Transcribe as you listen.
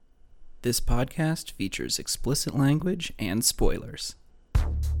This podcast features explicit language and spoilers.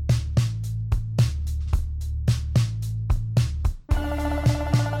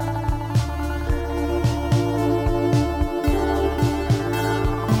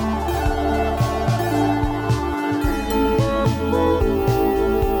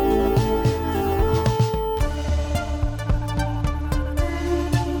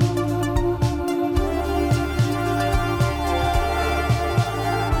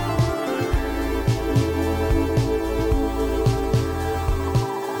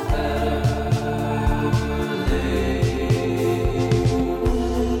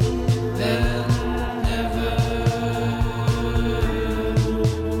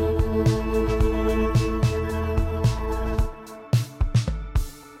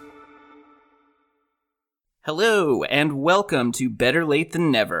 Hello, and welcome to Better Late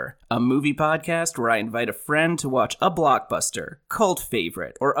Than Never, a movie podcast where I invite a friend to watch a blockbuster, cult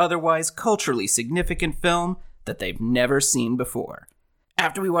favorite, or otherwise culturally significant film that they've never seen before.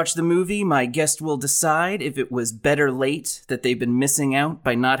 After we watch the movie, my guest will decide if it was better late that they've been missing out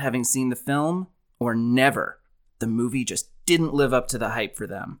by not having seen the film, or never. The movie just didn't live up to the hype for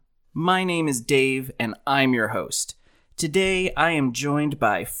them. My name is Dave, and I'm your host. Today, I am joined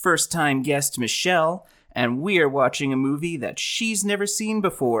by first-time guest Michelle, and we are watching a movie that she's never seen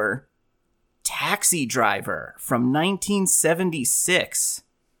before, Taxi Driver from 1976.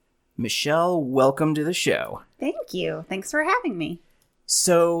 Michelle, welcome to the show. Thank you. Thanks for having me.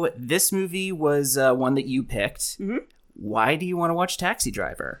 So, this movie was one that you picked. Mm-hmm. Why do you want to watch Taxi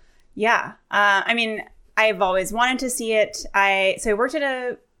Driver? Yeah. I've always wanted to see it. I worked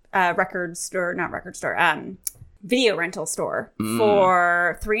at a video rental store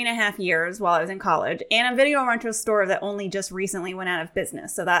for 3.5 years while I was in college, and a video rental store that only just recently went out of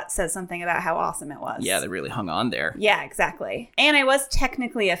business. So that says something about how awesome it was. Yeah, they really hung on there. Yeah, exactly. And I was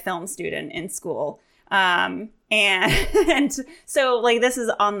technically a film student in school. And so like this is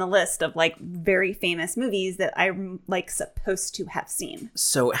on the list of like very famous movies that I'm like supposed to have seen.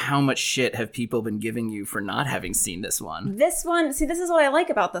 So how much shit have people been giving you for not having seen this one? This one, see, this is what I like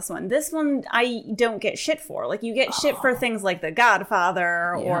about this one. This one I don't get shit for. Like you get shit for things like The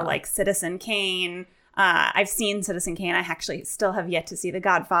Godfather or like Citizen Kane. I've seen Citizen Kane. I actually still have yet to see The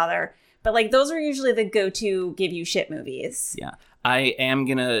Godfather. But like those are usually the go-to give you shit movies. Yeah. I am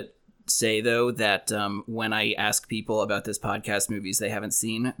gonna say though that when I ask people about this podcast movies they haven't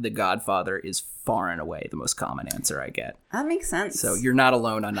seen, The Godfather is far and away the most common answer I get. That makes sense. So you're not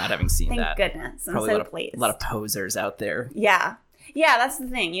alone on not having seen that. Thank goodness. I'm Probably so pleased. A lot of posers out there. Yeah, that's the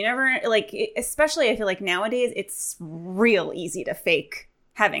thing. You never like, especially I feel like nowadays it's real easy to fake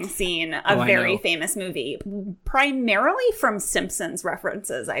having seen a very famous movie, primarily from Simpsons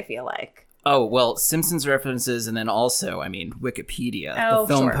references, I feel like. Oh, well, Simpsons references, and then also, I mean, Wikipedia, the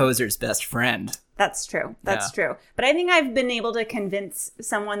film poser's best friend. That's true. That's true. But I think I've been able to convince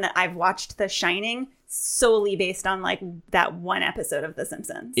someone that I've watched The Shining solely based on, like, that one episode of The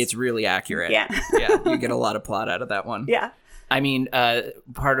Simpsons. It's really accurate. Yeah. Yeah, you get a lot of plot out of that one. Yeah. I mean,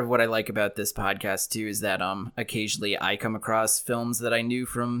 part of what I like about this podcast, too, is that occasionally I come across films that I knew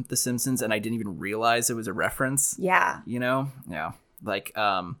from The Simpsons, and I didn't even realize it was a reference. Yeah. You know? Yeah. Like,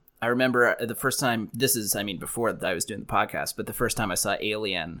 I remember the first time, before I was doing the podcast, but the first time I saw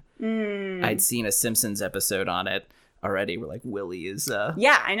Alien, I'd seen a Simpsons episode on it already where, like, Willie is...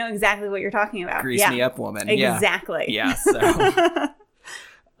 yeah, I know exactly what you're talking about. Grease me up woman. Exactly. Yeah, so...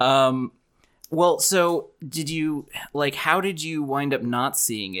 well, so did you, like, how did you wind up not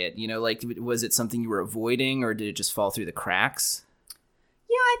seeing it? You know, like, was it something you were avoiding, or did it just fall through the cracks?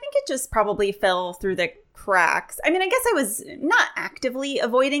 Yeah, I think it just probably fell through the cracks. I mean, I guess I was not actively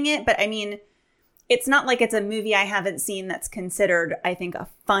avoiding it, but I mean, it's not like it's a movie I haven't seen that's considered, I think, a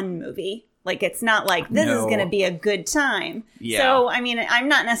fun movie. Like, it's not like this is going to be a good time. Yeah. So, I mean, I'm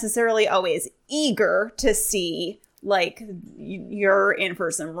not necessarily always eager to see, like, you're in for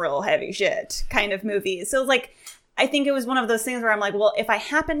some real heavy shit kind of movies. So, like, I think it was one of those things where I'm like, well, if I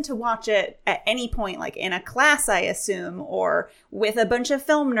happen to watch it at any point, like in a class, I assume, or with a bunch of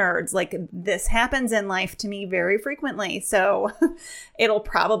film nerds, like this happens in life to me very frequently. So it'll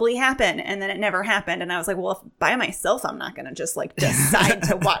probably happen. And then it never happened. And I was like, well, if by myself, I'm not going to just like decide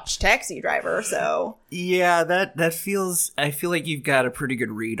to watch Taxi Driver. So yeah, that feels, I feel like you've got a pretty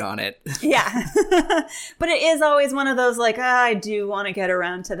good read on it. Yeah. But it is always one of those like, I do want to get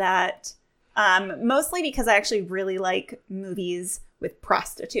around to that. Mostly because I actually really like movies with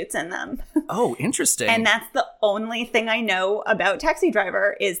prostitutes in them. Oh, interesting. And that's the only thing I know about Taxi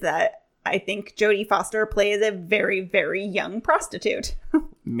Driver is that I think Jodie Foster plays a very, very young prostitute.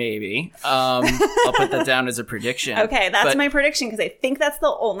 Maybe. I'll put that down as a prediction. Okay, that's my prediction because I think that's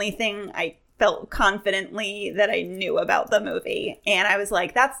the only thing I felt confidently that I knew about the movie. And I was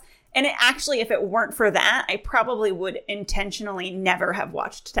like, and it actually, if it weren't for that, I probably would intentionally never have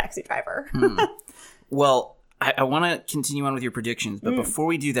watched Taxi Driver. Well, I want to continue on with your predictions, but before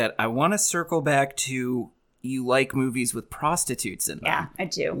we do that, I want to circle back to you like movies with prostitutes in them. Yeah, I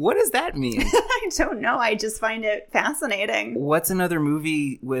do. What does that mean? I don't know. I just find it fascinating. What's another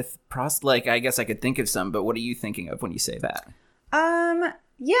movie with like, I guess I could think of some, but what are you thinking of when you say that?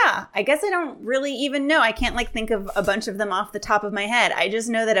 Yeah, I guess I don't really even know. I can't think of a bunch of them off the top of my head. I just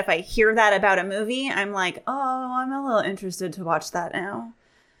know that if I hear that about a movie, I'm like, oh, I'm a little interested to watch that now.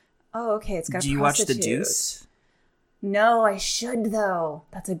 Oh, okay, it's got Do you watch The Deuce? No, I should, though.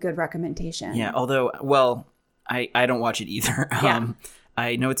 That's a good recommendation. Yeah, although, well, I don't watch it either. Yeah.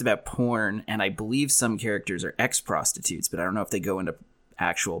 I know it's about porn, and I believe some characters are ex-prostitutes, but I don't know if they go into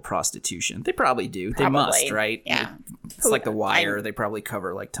actual prostitution. They probably do. They must, right? Yeah. It's like The Wire. They probably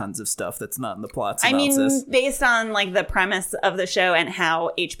cover tons of stuff that's not in the plot synopsis. I mean, based on the premise of the show and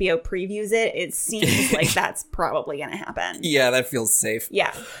how HBO previews it, it seems like that's probably going to happen. Yeah, that feels safe.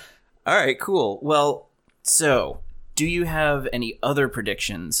 Yeah. All right, cool. Well, so do you have any other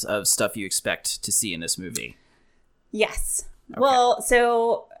predictions of stuff you expect to see in this movie? Yes. Okay. Well,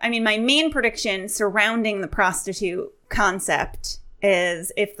 so, I mean, my main prediction surrounding the prostitute concept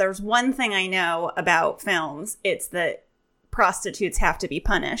is if there's one thing I know about films, it's that prostitutes have to be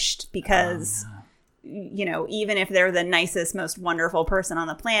punished because, even if they're the nicest, most wonderful person on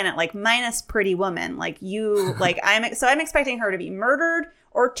the planet, minus Pretty Woman, I'm expecting her to be murdered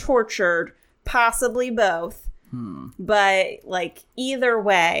or tortured, possibly both. But either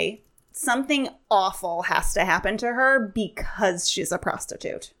way, something awful has to happen to her because she's a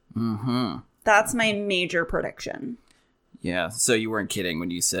prostitute. Mm-hmm. That's my major prediction. Yeah, so you weren't kidding when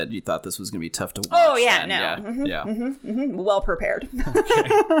you said you thought this was going to be tough to watch. Oh, yeah, then. no. Yeah, mm-hmm, yeah. Mm-hmm, mm-hmm. Well prepared.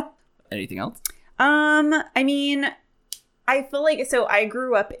 Okay. Anything else? I mean, I feel so I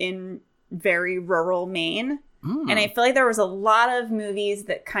grew up in very rural Maine, and I feel like there was a lot of movies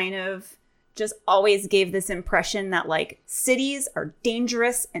that kind of just always gave this impression that cities are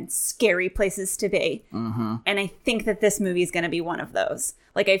dangerous and scary places to be. Mm-hmm. And I think that this movie is going to be one of those.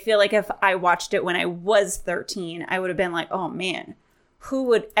 I feel like if I watched it when I was 13, I would have been like, oh man, who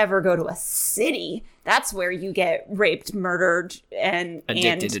would ever go to a city? That's where you get raped, murdered, and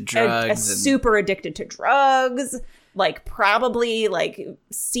addicted to drugs. Super addicted to drugs. Probably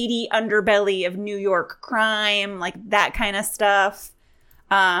seedy underbelly of New York crime, that kind of stuff.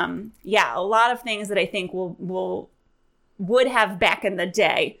 Yeah, a lot of things that I think would have back in the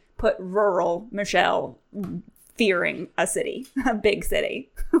day put rural Michelle fearing a city, a big city.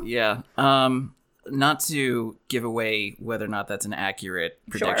 Yeah. Not to give away whether or not that's an accurate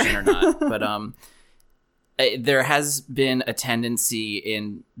prediction or not, but there has been a tendency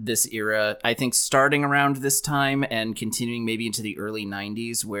in this era, I think starting around this time and continuing maybe into the early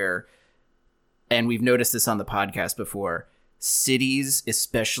 90s where, and we've noticed this on the podcast before, cities,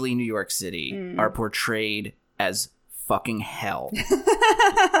 especially New York City, are portrayed as fucking hell.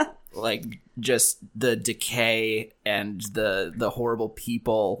 Just the decay and the horrible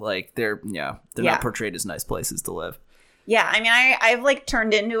people, they're not portrayed as nice places to live. Yeah, I mean, I've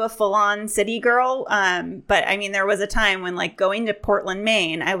turned into a full-on city girl, but I mean, there was a time when going to Portland,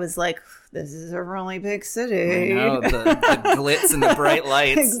 Maine, I was like, this is a really big city. I know, the glitz and the bright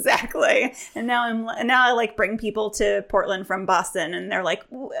lights. Exactly. And now I bring people to Portland from Boston, and they're like,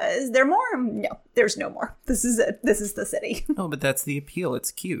 is there more? No, there's no more. This is it. This is the city. Oh, but that's the appeal.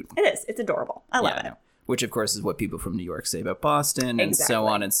 It's cute. It is. It's adorable. I love it. Which, of course, is what people from New York say about Boston and so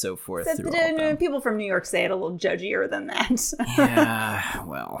on and so forth. People from New York say it a little judgier than that. Yeah,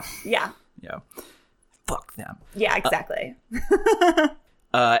 well. Yeah. Yeah. Fuck them. Yeah, exactly.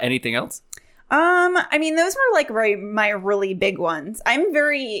 Anything else? I mean, those were my really big ones. I'm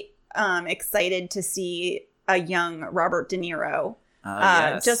very excited to see a young Robert De Niro.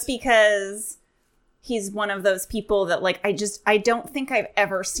 Yes. Just because he's one of those people that I don't think I've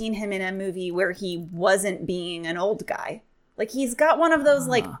ever seen him in a movie where he wasn't being an old guy. He's got one of those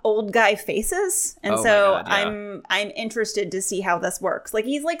old guy faces. And I'm interested to see how this works.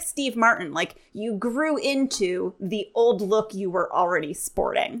 He's like Steve Martin. You grew into the old look you were already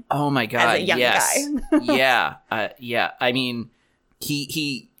sporting. Oh my God. As a young guy. Yeah. I mean,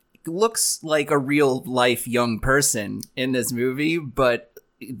 he looks like a real life young person in this movie, but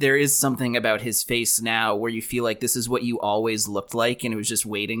there is something about his face now where you feel like this is what you always looked like and it was just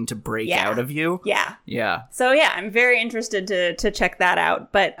waiting to break out of you. Yeah. Yeah. So yeah, I'm very interested to check that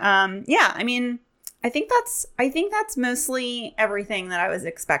out. But I mean, I think that's mostly everything that I was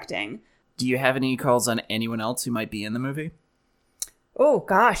expecting. Do you have any calls on anyone else who might be in the movie? Oh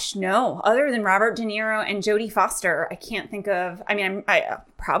gosh, no. Other than Robert De Niro and Jodie Foster, I can't think of. I mean, I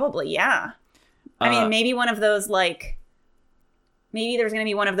probably, yeah. I mean, maybe one of those, like, maybe there's going to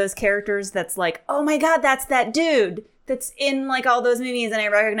be one of those characters that's like, oh my God, that's that dude that's in, like, all those movies and I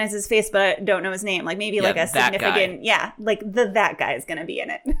recognize his face, but I don't know his name. Like, maybe, like, a significant, that guy is going to be in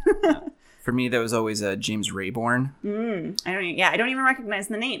it. For me, that was always James Rayborn. I don't even recognize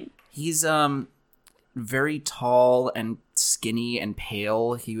the name. He's very tall and skinny and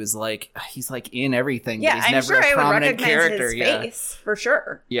pale. He's like in everything. Yeah, but he's I'm never sure a I would prominent recognize character. his face for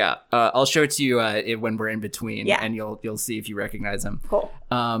sure. Yeah. I'll show it to you when we're in between, Yeah. and you'll see if you recognize him. Cool.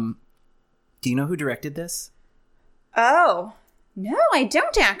 Do you know who directed this? Oh no, I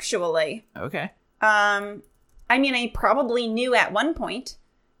don't actually. Okay. I mean, I probably knew at one point,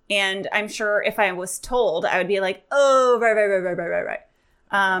 and I'm sure if I was told, I would be like, oh, right.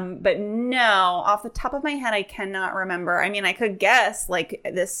 But no, off the top of my head, I cannot remember. I mean, I could guess, like,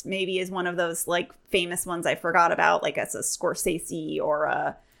 this maybe is one of those, like, famous ones I forgot about, like as a Scorsese or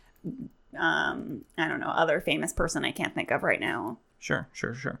a, I don't know, other famous person I can't think of right now. Sure.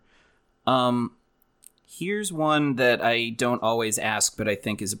 Here's one that I don't always ask, but I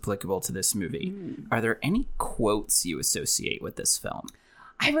think is applicable to this movie. Are there any quotes you associate with this film?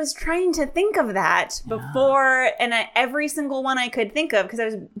 I was trying to think of that before, and every single one I could think of,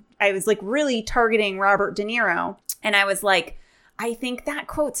 because I was like really targeting Robert De Niro, and I was like, I think that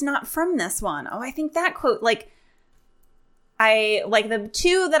quote's not from this one. Oh, I think that quote, like, I like the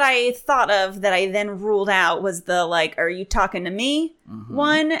two that I thought of that I then ruled out was the, like, are you talking to me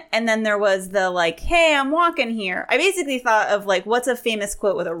one, and then there was the, like, hey, I'm walking here. I basically thought of, like, what's a famous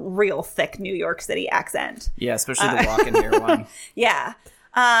quote with a real thick New York City accent. Yeah, especially the walking here one. Yeah.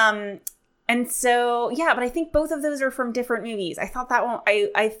 And so, yeah, but I think both of those are from different movies. I thought that one,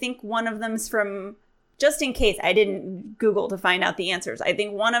 I think one of them's from, just in case I didn't Google to find out the answers, I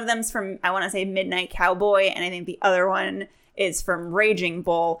think one of them's from, I want to say Midnight Cowboy, and I think the other one is from Raging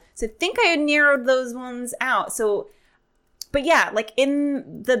Bull. So I think I had narrowed those ones out. So, but yeah, like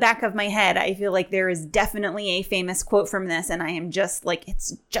in the back of my head, I feel like there is definitely a famous quote from this, and I am just like,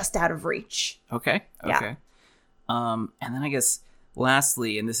 it's just out of reach. Okay. Yeah. And then I guess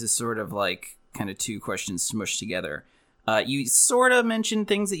lastly, and this is sort of like kind of two questions smushed together. You sort of mentioned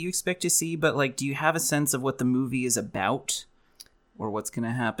things that you expect to see, but like, do you have a sense of what the movie is about or what's going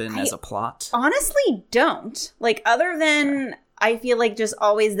to happen as a plot? Honestly, don't. Like, other than I feel like just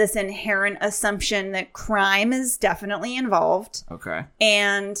always this inherent assumption that crime is definitely involved. Okay.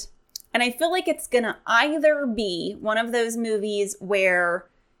 And I feel like it's going to either be one of those movies where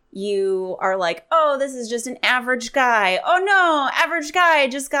you are like, oh, this is just an average guy. Oh no, average guy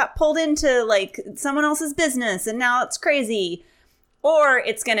just got pulled into like someone else's business and now it's crazy. Or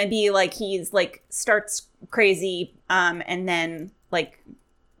it's going to be like he's like starts crazy and then like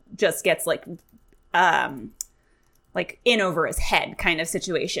just gets like in over his head kind of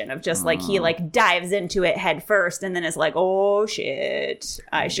situation of just like he like dives into it head first and then is like, oh shit,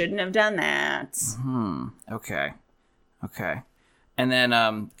 I shouldn't have done that. Okay. And then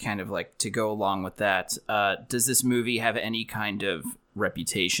kind of like to go along with that, does this movie have any kind of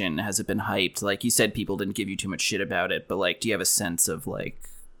reputation? Has it been hyped? Like you said, people didn't give you too much shit about it, but like, do you have a sense of like,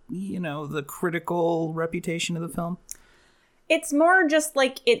 you know, the critical reputation of the film? It's more just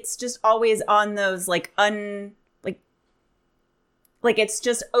like, it's just always on those like like it's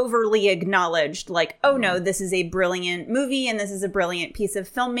just overly acknowledged, like, oh no, this is a brilliant movie and this is a brilliant piece of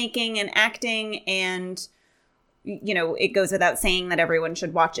filmmaking and acting, and you know, it goes without saying that everyone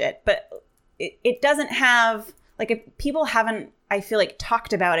should watch it. But it doesn't have, like, if people haven't, I feel like,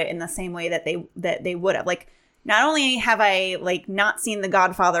 talked about it in the same way that they would have. Like, not only have I, like, not seen The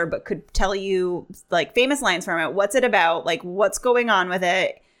Godfather, but could tell you, like, famous lines from it, what's it about, like, what's going on with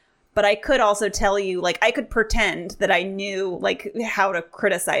it. But I could also tell you, like, I could pretend that I knew, like, how to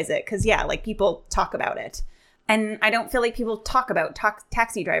criticize it. Because, yeah, like, people talk about it. And I don't feel like people talk about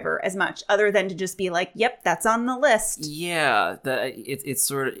Taxi Driver as much, other than to just be like, yep, that's on the list. Yeah,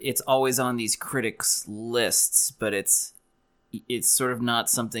 it's always on these critics' lists, but it's sort of not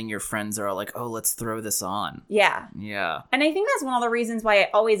something your friends are like, oh, let's throw this on. Yeah. Yeah. And I think that's one of the reasons why I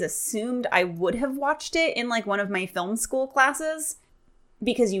always assumed I would have watched it in, like, one of my film school classes.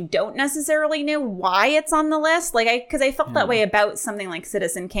 because you don't necessarily know why it's on the list. Like, because I felt that way about something like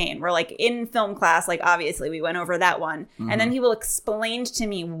Citizen Kane, where like in film class, like obviously we went over that one, and then he will explain to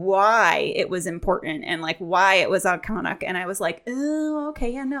me why it was important and like why it was iconic, and I was like, oh,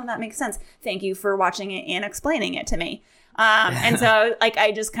 okay, yeah, no, that makes sense. Thank you for watching it and explaining it to me. And so like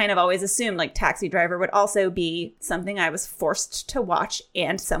I just kind of always assumed like Taxi Driver would also be something I was forced to watch,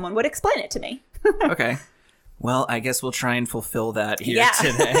 and someone would explain it to me. Okay. Well, I guess we'll try and fulfill that here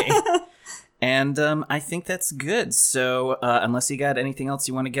today. And I think that's good. So unless you got anything else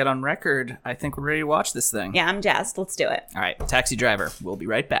you want to get on record, I think we're ready to watch this thing. Yeah, I'm jazzed. Let's do it. All right. Taxi Driver. We'll be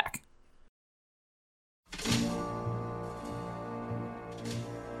right back.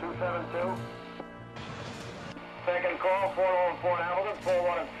 272. Second call, 404 Hamilton,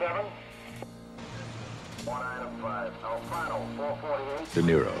 417. 195. Alfano, 448. De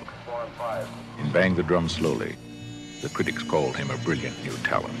Niro. 4 and 5. In Bang the Drum Slowly, the critics called him a brilliant new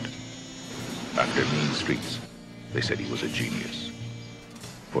talent. After Mean Streets, they said he was a genius.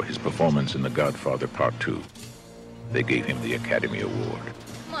 For his performance in The Godfather Part 2, they gave him the Academy Award.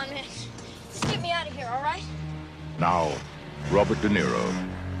 Come on, man. Just get me out of here, all right? Now, Robert De Niro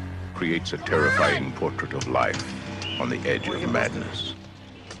creates a terrifying portrait of life on the edge of madness.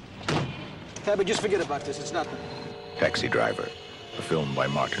 Tabby, just forget about this. It's nothing. Taxi Driver, a film by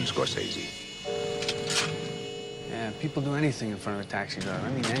Martin Scorsese. Yeah, people do anything in front of a taxi driver.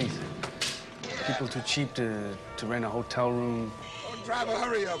 I mean, anything. People too cheap to rent a hotel room. Oh, driver,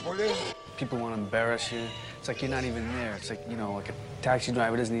 hurry up, will you? People want to embarrass you. It's like you're not even there. It's like, you know, like a taxi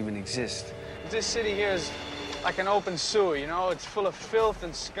driver doesn't even exist. This city here is like an open sewer, you know? It's full of filth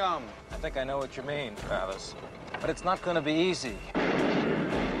and scum. I think I know what you mean, Travis. But it's not going to be easy.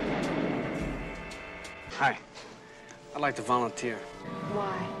 Hi. I'd like to volunteer.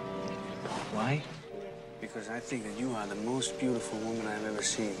 Why? Why? Because I think that you are the most beautiful woman I've ever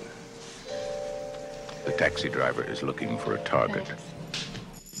seen. The taxi driver is looking for a target.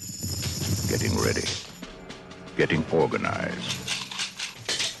 Getting ready. Getting organized.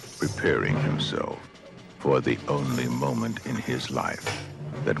 Preparing himself for the only moment in his life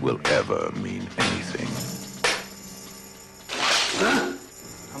that will ever mean anything.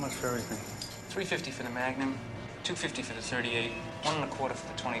 How much for everything? $350 for the Magnum, $250 for the 38, $1.25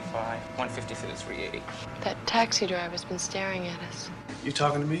 for the 25, $150 for the 380. That taxi driver's been staring at us. You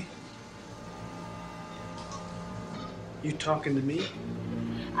talking to me? You talking to me?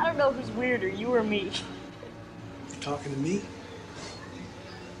 I don't know who's weirder, you or me. You talking to me?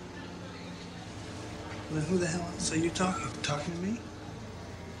 Well, then who the hell else are you talking? Talking to me?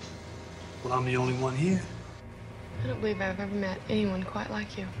 Well, I'm the only one here. I don't believe I've ever met anyone quite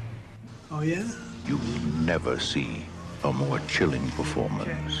like you. Oh, yeah? You will never see a more chilling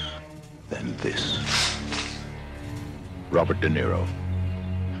performance than this. Robert De Niro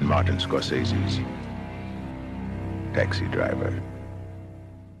and Martin Scorsese's Taxi Driver.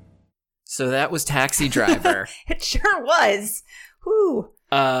 So that was Taxi Driver. It sure was. Whew.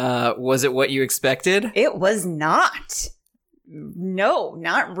 Was it what you expected? It was not. No,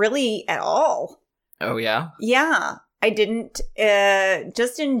 not really at all. Oh, yeah? Yeah. I didn't,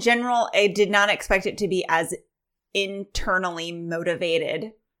 just in general, I did not expect it to be as internally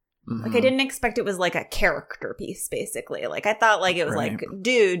motivated. Mm-hmm. Like, I didn't expect it was like a character piece, basically. Like, I thought like it was Right. like,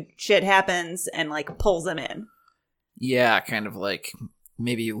 dude, shit happens and like pulls him in. Yeah, kind of like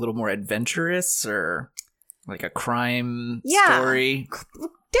maybe a little more adventurous or like a crime story.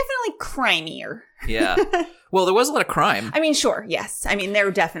 Definitely crimier. Yeah. Well, there was a lot of crime. I mean, sure, yes. I mean,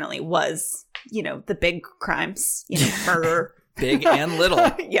 there definitely was, you know, the big crimes, you know, murder. Big and little.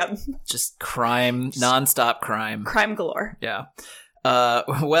 Yep. Just crime, nonstop crime. Crime galore. Yeah.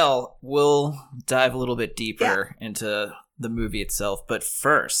 Well, we'll dive a little bit deeper into the movie itself, but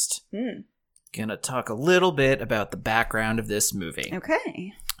first, gonna talk a little bit about the background of this movie.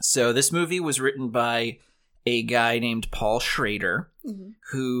 Okay. So this movie was written by a guy named Paul Schrader,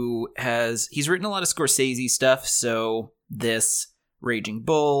 who he's written a lot of Scorsese stuff. So this, Raging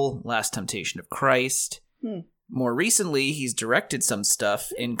Bull, Last Temptation of Christ. More recently, he's directed some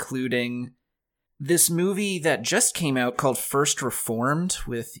stuff, including this movie that just came out called First Reformed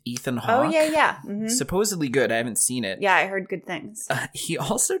with Ethan Hawke. Oh, yeah. Mm-hmm. Supposedly good. I haven't seen it. Yeah, I heard good things. He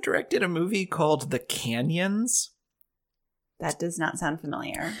also directed a movie called The Canyons. That does not sound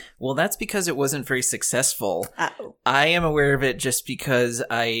familiar. Well, that's because it wasn't very successful. Uh-oh. I am aware of it just because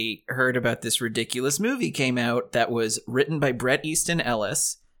I heard about this ridiculous movie came out that was written by Bret Easton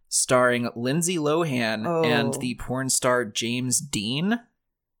Ellis, starring Lindsay Lohan and the porn star James Dean.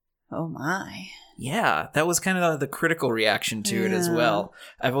 Oh my. Yeah, that was kind of the critical reaction to it as well.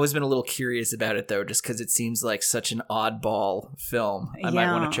 I've always been a little curious about it, though, just because it seems like such an oddball film. I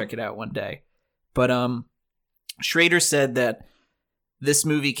might want to check it out one day. But Schrader said that this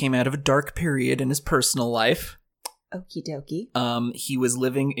movie came out of a dark period in his personal life. Okie dokie. He was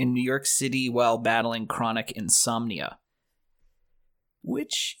living in New York City while battling chronic insomnia.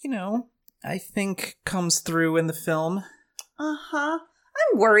 Which, I think comes through in the film. Uh-huh.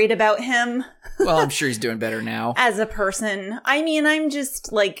 I'm worried about him. Well, I'm sure he's doing better now. As a person. I mean, I'm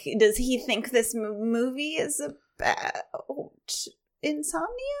just like, does he think this movie is about insomnia?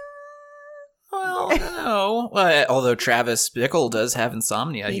 Well, no. Although Travis Bickle does have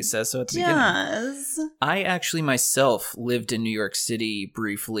insomnia, he says so at the beginning. I actually myself lived in New York City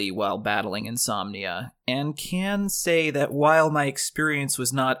briefly while battling insomnia, and can say that while my experience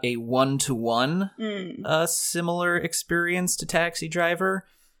was not a one-to-one, similar experience to Taxi Driver,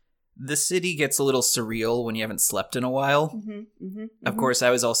 the city gets a little surreal when you haven't slept in a while. Of course, I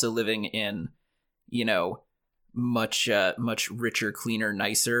was also living in, much richer, cleaner,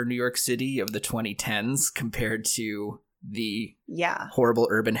 nicer New York City of the 2010s compared to the horrible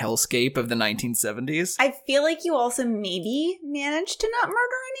urban hellscape of the 1970s. I feel like you also maybe managed to not murder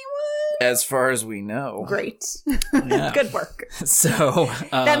anyone. As far as we know. Great. Yeah. Good work. So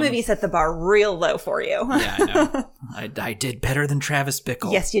that movie set the bar real low for you. Yeah, I know. I did better than Travis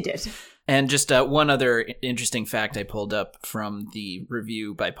Bickle. Yes, you did. And just one other interesting fact I pulled up from the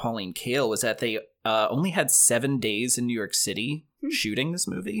review by Pauline Kael was that they only had 7 days in New York City shooting this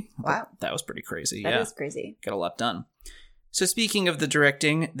movie. Wow. That was pretty crazy. That is crazy. Got a lot done. So speaking of the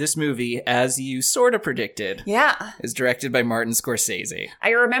directing, this movie, as you sort of predicted, is directed by Martin Scorsese.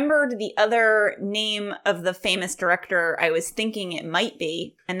 I remembered the other name of the famous director I was thinking it might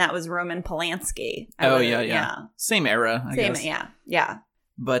be, and that was Roman Polanski. Yeah. Same era, I guess. Yeah.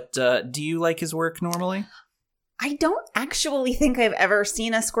 But do you like his work normally? I don't actually think I've ever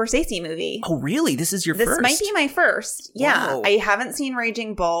seen a Scorsese movie. Oh, really? This is your first? This might be my first. Yeah. Whoa. I haven't seen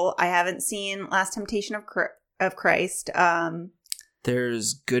Raging Bull. I haven't seen Last Temptation of Christ.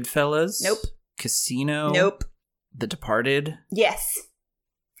 There's Goodfellas. Nope. Casino. Nope. The Departed. Yes.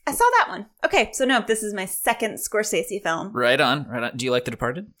 I saw that one. Okay, so no, this is my second Scorsese film. Right on. Do you like The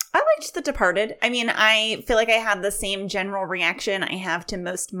Departed? I liked The Departed. I mean, I feel like I had the same general reaction I have to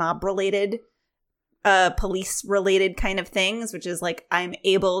most mob-related, police-related kind of things, which is like I'm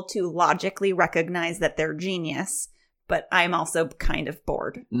able to logically recognize that they're genius, but I'm also kind of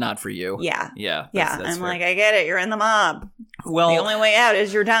bored. Not for you. Yeah. Yeah. That's fair. like, I get it. You're in the mob. Well, the only way out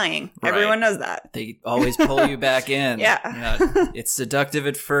is you're dying. Right. Everyone knows that. They always pull you back in. Yeah. It's seductive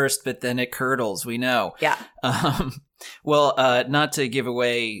at first, but then it curdles. We know. Yeah. Well, not to give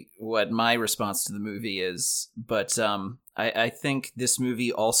away what my response to the movie is, but I think this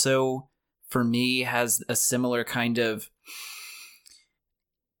movie also, for me, has a similar kind of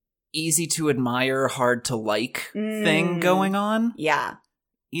easy to admire, hard to like thing going on. Yeah.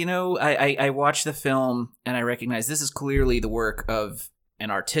 I watch the film and I recognize this is clearly the work of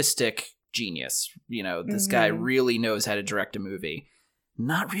an artistic genius. This guy really knows how to direct a movie.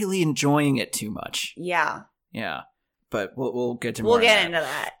 Not really enjoying it too much. Yeah. Yeah. But we'll get to more. We'll get into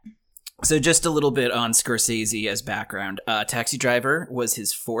that. So just a little bit on Scorsese as background. Taxi Driver was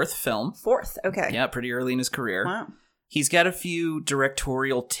his fourth film. Fourth, okay. Yeah, pretty early in his career. Wow. He's got a few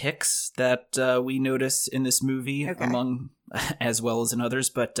directorial tics that we notice in this movie, among as well as in others.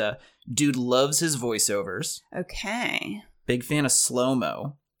 But dude loves his voiceovers. Okay. Big fan of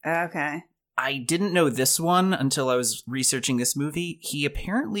slow-mo. Okay. I didn't know this one until I was researching this movie. He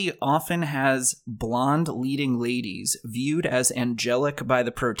apparently often has blonde leading ladies viewed as angelic by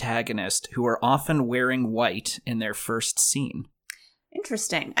the protagonist who are often wearing white in their first scene.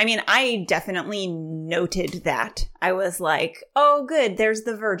 Interesting. I mean, I definitely noted that. I was like, oh, good, there's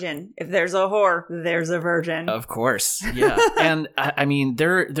the virgin. If there's a whore, there's a virgin. Of course, yeah. And I mean,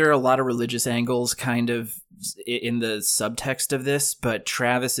 there are a lot of religious angles kind of in the subtext of this, but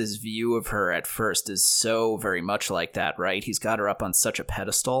Travis's view of her at first is so very much like that, right? He's got her up on such a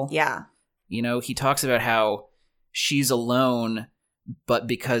pedestal. Yeah. He talks about how she's alone, but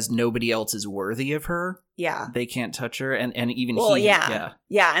because nobody else is worthy of her, they can't touch her. And even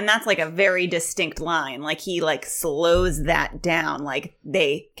Yeah, and that's like a very distinct line. Like he slows that down. Like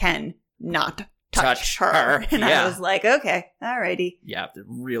they can not touch her. And I was like, okay, alrighty. Yeah,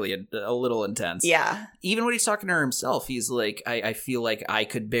 really a little intense. Yeah. Even when he's talking to her himself, he's like, I feel like I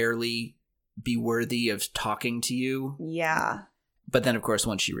could barely be worthy of talking to you. Yeah. But then, of course,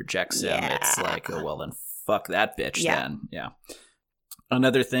 once she rejects him, it's like, oh, well, then fuck that bitch then. Yeah.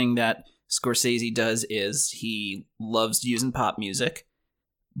 Another thing that Scorsese does is he loves using pop music.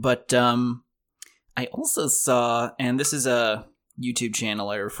 But I also saw, and this is a YouTube channel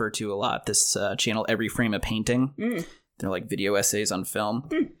I refer to a lot, this channel, Every Frame a Painting. They're like video essays on film.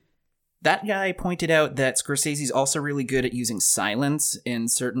 That guy pointed out that Scorsese's also really good at using silence in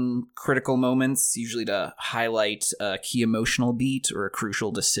certain critical moments, usually to highlight a key emotional beat or a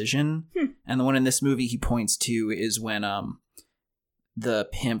crucial decision. And the one in this movie he points to is when the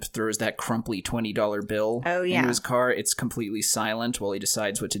pimp throws that crumply $20 bill into his car. It's completely silent while he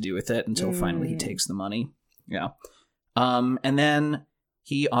decides what to do with it until finally he takes the money. Yeah. And then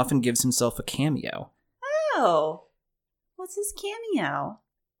he often gives himself a cameo. Oh. What's his cameo?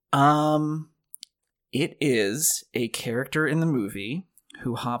 It is a character in the movie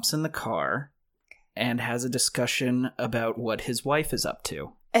who hops in the car and has a discussion about what his wife is up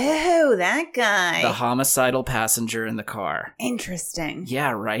to. Oh, that guy. The homicidal passenger in the car. Interesting.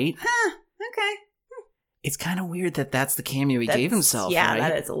 Yeah, right? Huh. Okay. It's kind of weird that that's the cameo he gave himself, yeah, right?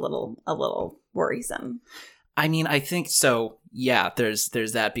 that is a little worrisome. I mean, I think so. Yeah, there's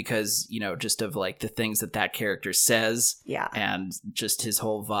that because, you know, just of like the things that character says. Yeah. And just his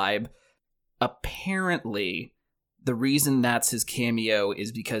whole vibe. Apparently, the reason that's his cameo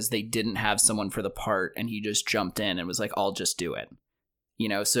is because they didn't have someone for the part and he just jumped in and was like, I'll just do it. You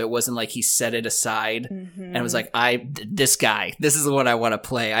know, so it wasn't like he set it aside and was like, this guy, this is what I want to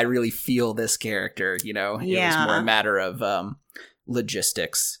play. I really feel this character, you know? It was more a matter of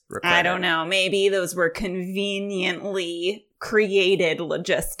logistics required. I don't know. Maybe those were conveniently created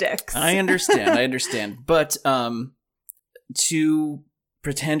logistics. I understand. But to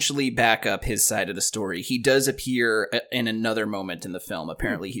potentially back up his side of the story, he does appear in another moment in the film.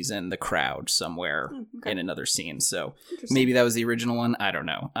 Apparently he's in the crowd somewhere in another scene. So maybe that was the original one. I don't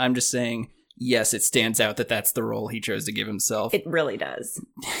know. I'm just saying, yes, it stands out that that's the role he chose to give himself. It really does.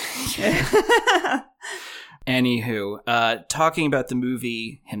 Anywho, talking about the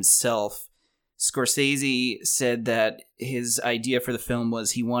movie himself, Scorsese said that his idea for the film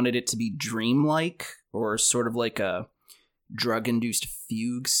was he wanted it to be dreamlike, or sort of like a drug-induced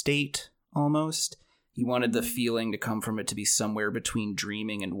fugue state, almost. He wanted the feeling to come from it to be somewhere between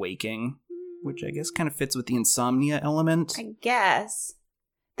dreaming and waking, which I guess kind of fits with the insomnia element. I guess.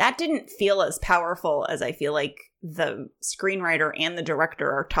 That didn't feel as powerful as I feel like the screenwriter and the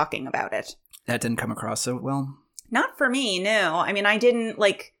director are talking about it. That didn't come across so well? Not for me, no. I mean, I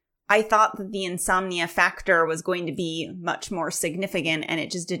thought that the insomnia factor was going to be much more significant, and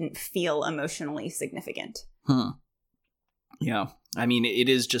it just didn't feel emotionally significant. Yeah. I mean, it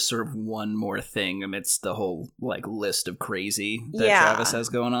is just sort of one more thing amidst the whole, like, list of crazy that Travis has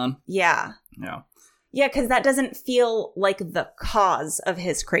going on. Yeah. Yeah. Yeah, because that doesn't feel like the cause of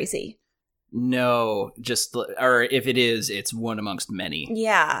his crazy. No, or if it is, it's one amongst many.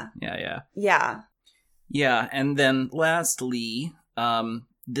 Yeah. Yeah, and then lastly,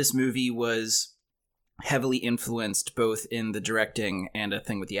 this movie was heavily influenced both in the directing and a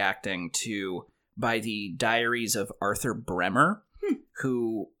thing with the acting by the diaries of Arthur Bremer,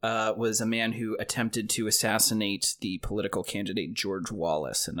 who was a man who attempted to assassinate the political candidate George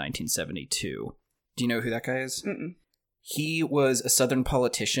Wallace in 1972. Do you know who that guy is? Mm-mm. He was a Southern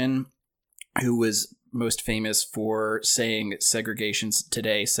politician who was most famous for saying segregation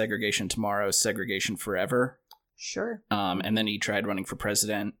today, segregation tomorrow, segregation forever. Sure. And then he tried running for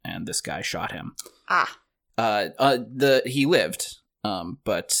president, and this guy shot him. He lived,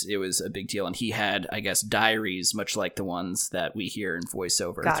 but it was a big deal, and he had, I guess, diaries, much like the ones that we hear in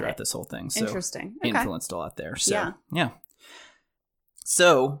voiceover throughout this whole thing. So interesting. Okay. Influenced a lot there. So, yeah.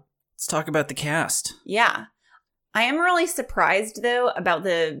 So, let's talk about the cast. Yeah. I am really surprised, though, about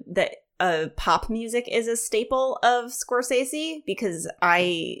the pop music is a staple of Scorsese, because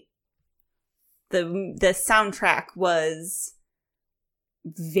the soundtrack was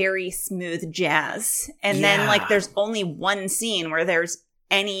very smooth jazz. And then, like, there's only one scene where there's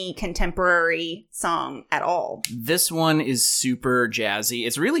any contemporary song at all. This one is super jazzy.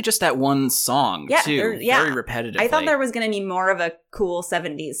 It's really just that one song, too. Very repetitive. I thought there was going to be more of a cool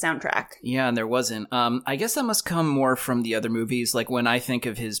 70s soundtrack. Yeah, and there wasn't. I guess that must come more from the other movies. Like, when I think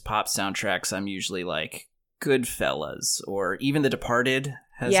of his pop soundtracks, I'm usually like Goodfellas, or even The Departed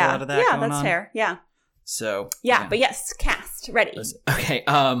has a lot of that going on. Yeah, that's fair. Yeah. So. Yeah, but yes, cast. Ready. Okay.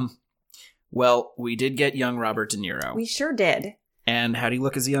 Well, we did get young Robert De Niro. We sure did. And how do you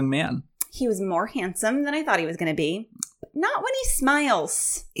look as a young man? He was more handsome than I thought he was going to be. But not when he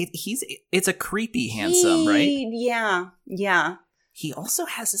smiles. It's a creepy handsome, right? Yeah. He also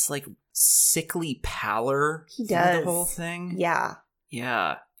has this, like, sickly pallor. He does. The whole thing. Yeah.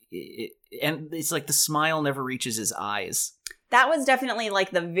 Yeah. And it's like the smile never reaches his eyes. That was definitely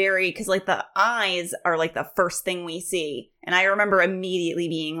like because like the eyes are like the first thing we see. And I remember immediately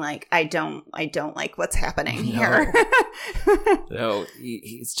being like, I don't like what's happening here. No,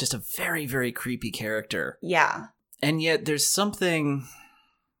 he's just a very, very creepy character. Yeah. And yet there's something,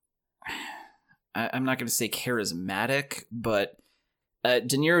 I'm not going to say charismatic, but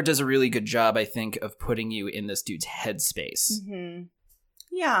De Niro does a really good job, I think, of putting you in this dude's headspace. Mm-hmm.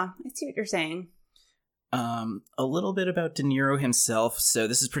 Yeah, I see what you're saying. A little bit about De Niro himself. So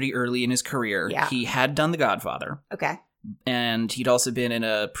this is pretty early in his career. Yeah. He had done The Godfather. Okay. And he'd also been in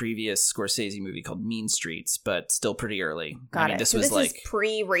a previous Scorsese movie called Mean Streets, but still pretty early. Got it. This so was this is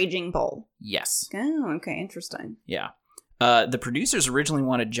pre-Raging Bull. Yes. Oh, okay. Interesting. Yeah. The producers originally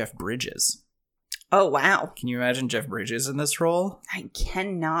wanted Jeff Bridges. Oh, wow. Can you imagine Jeff Bridges in this role? I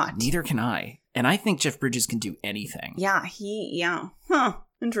cannot. Neither can I. And I think Jeff Bridges can do anything. Yeah, Huh.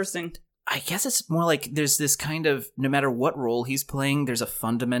 Interesting. I guess it's more like there's this kind of, no matter what role he's playing, there's a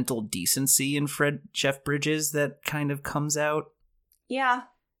fundamental decency in Jeff Bridges that kind of comes out. Yeah.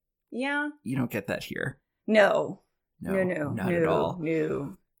 Yeah. You don't get that here. No. Not at all.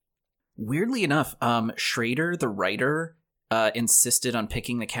 No. Weirdly enough, Schrader, the writer, insisted on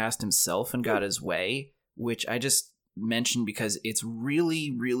picking the cast himself and got his way, which I just mentioned because it's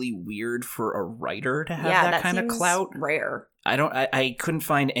really, really weird for a writer to have that kind of clout. Rare. I couldn't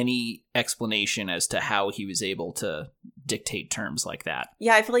find any explanation as to how he was able to dictate terms like that.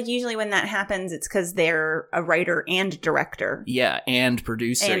 Yeah, I feel like usually when that happens, it's because they're a writer and director. Yeah, and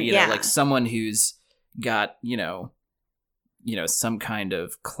producer. And, like someone who's got, some kind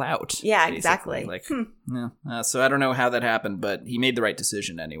of clout. Yeah, basically. exactly. Like, so I don't know how that happened, but he made the right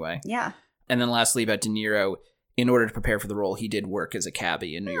decision anyway. Yeah. And then lastly, about De Niro, in order to prepare for the role, he did work as a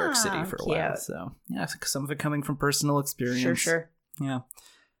cabbie in New York City for a while. So, yeah, some of it coming from personal experience. Sure. Yeah.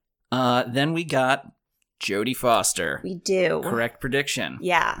 Then we got Jodie Foster. We do. Correct prediction.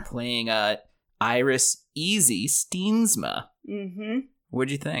 Yeah. Playing Iris Easy Steensma. Mm-hmm.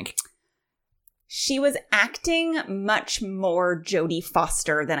 What'd you think? She was acting much more Jodie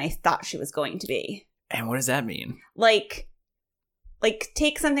Foster than I thought she was going to be. And what does that mean? Like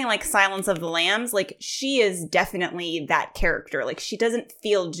take something like Silence of the Lambs. Like, she is definitely that character. Like, she doesn't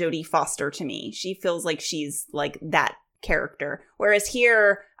feel Jodie Foster to me. She feels like she's like that character. Whereas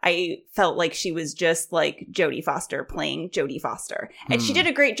here, I felt like she was just like Jodie Foster playing Jodie Foster. And she did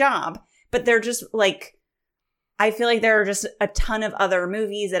a great job. But they're just like, I feel like there are just a ton of other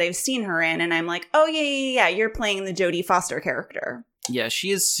movies that I've seen her in. And I'm like, oh, yeah, you're playing the Jodie Foster character. Yeah, she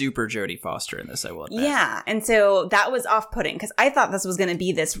is super Jodie Foster in this, I will admit. Yeah, and so that was off-putting because I thought this was going to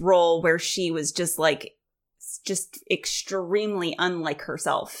be this role where she was just extremely unlike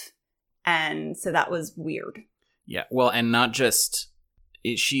herself. And so that was weird. Yeah, well, and not just,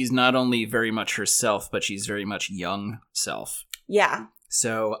 she's not only very much herself, but she's very much young self. Yeah.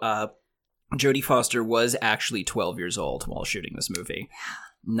 So, Jodie Foster was actually 12 years old while shooting this movie.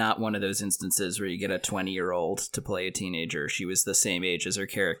 Not one of those instances where you get a 20-year-old to play a teenager. She was the same age as her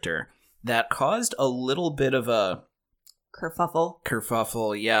character. That caused a little bit of a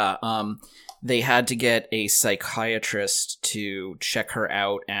kerfuffle, yeah. They had to get a psychiatrist to check her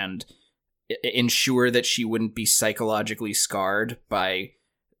out and ensure that she wouldn't be psychologically scarred by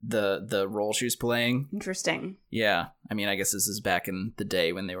the role she was playing. Interesting. Yeah. I mean, I guess this is back in the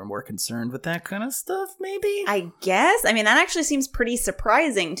day when they were more concerned with that kind of stuff, maybe? I guess. I mean, that actually seems pretty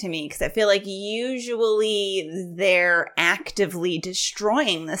surprising to me because I feel like usually they're actively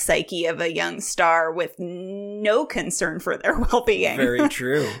destroying the psyche of a young star with no concern for their well-being. Very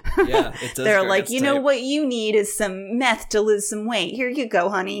true. Yeah, it does. They're like, you know what you need is some meth to lose some weight. Here you go,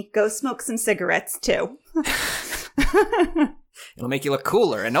 honey. Go smoke some cigarettes, too. It'll make you look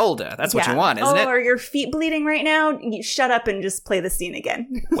cooler and older. That's what you want, isn't it? Are your feet bleeding right now? You shut up and just play the scene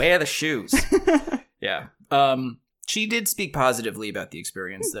again. Wear the shoes. Yeah. She did speak positively about the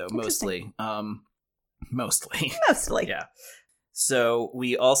experience, though. Mostly. Mostly. Yeah. So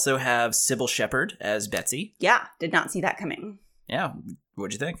we also have Sybil Shepherd as Betsy. Yeah. Did not see that coming. Yeah.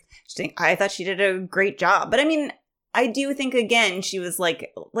 What'd you think? I thought she did a great job. But I mean, I do think, again, she was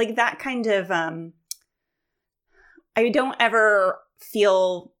like that kind of... I don't ever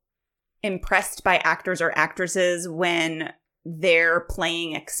feel impressed by actors or actresses when they're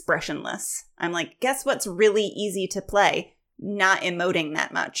playing expressionless. I'm like, guess what's really easy to play? Not emoting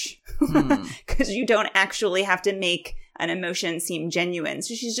that much. Because you don't actually have to make an emotion seem genuine.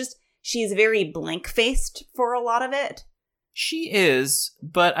 So she's very blank-faced for a lot of it. She is,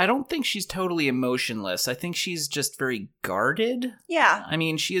 but I don't think she's totally emotionless. I think she's just very guarded. Yeah. I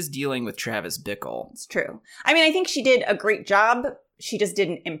mean, she is dealing with Travis Bickle. It's true. I mean, I think she did a great job. She just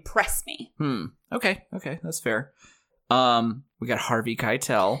didn't impress me. Okay, that's fair. We got Harvey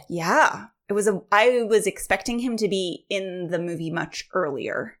Keitel. Yeah. I was expecting him to be in the movie much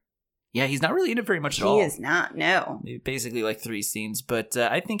earlier. Yeah, he's not really in it very much at all. He is not, no. Basically like 3 scenes, but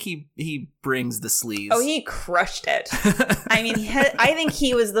I think he brings the sleaze. Oh, he crushed it. I mean, I think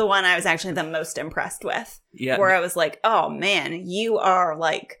he was the one I was actually the most impressed with. Yeah. Where I was like, oh man, you are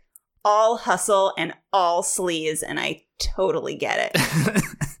like all hustle and all sleaze, and I totally get it.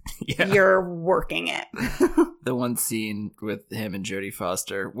 Yeah. You're working it. The one scene with him and Jodie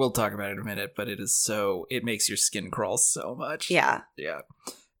Foster, we'll talk about it in a minute, but it makes your skin crawl so much. Yeah. Yeah.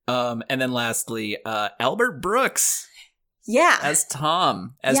 And then lastly, Albert Brooks. Yeah. As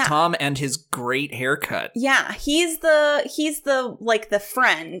Tom. Tom and his great haircut. Yeah. He's the like the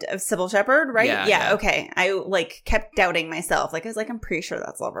friend of Sybil Shepherd, right? Yeah. Okay. I like kept doubting myself. Like I was like, I'm pretty sure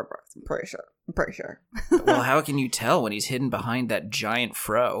that's Albert Brooks. I'm pretty sure. Well, how can you tell when he's hidden behind that giant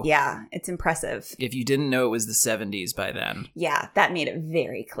fro? Yeah, it's impressive. If you didn't know it was the 70s by then. Yeah, that made it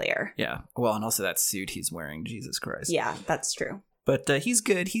very clear. Yeah. Well, and also that suit he's wearing, Jesus Christ. Yeah, that's true. But he's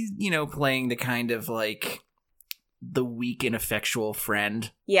good. He's, playing the kind of like the weak, ineffectual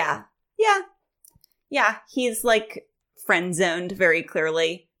friend. Yeah. He's like friend zoned very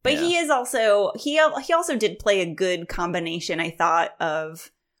clearly, but he is also he also did play a good combination, I thought,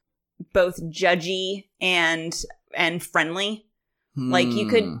 of both judgy and friendly. Like you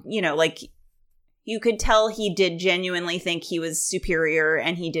could, you could tell he did genuinely think he was superior,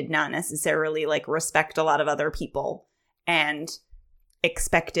 and he did not necessarily like respect a lot of other people and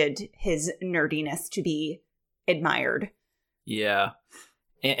expected his nerdiness to be admired. Yeah.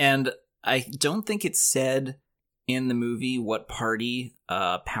 And I don't think it's said in the movie what party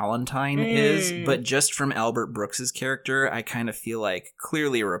Palantine is, but just from Albert Brooks's character, I kind of feel like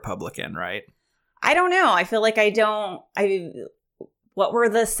clearly a Republican, right? I don't know. I feel like what were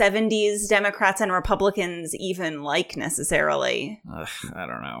the 70s Democrats and Republicans even like necessarily? I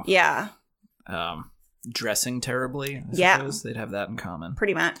don't know. Yeah. Dressing terribly, I suppose they'd have that in common.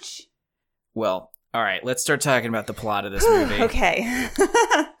 Pretty much. Well, all right, let's start talking about the plot of this movie. Okay.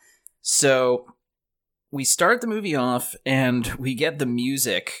 So we start the movie off and we get the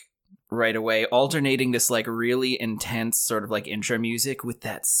music right away, alternating this like really intense sort of like intro music with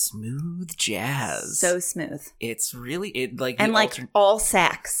that smooth jazz. So smooth. It's really and like all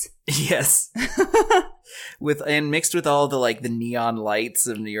sax. Yes. And mixed with all the like the neon lights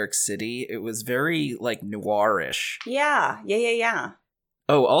of New York City, it was very like noirish. Yeah.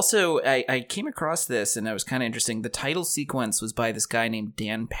 Oh, also, I came across this and it was kind of interesting. The title sequence was by this guy named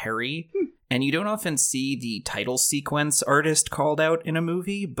Dan Perry. And you don't often see the title sequence artist called out in a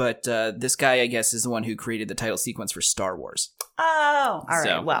movie, but this guy, I guess, is the one who created the title sequence for Star Wars. Oh, all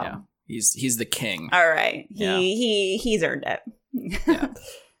right. Well, yeah, he's the king. All right, he's earned it. Yeah.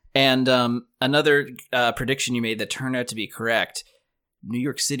 And another prediction you made that turned out to be correct: New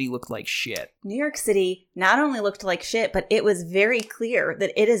York City looked like shit. New York City not only looked like shit, but it was very clear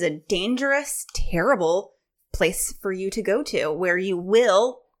that it is a dangerous, terrible place for you to go to, where you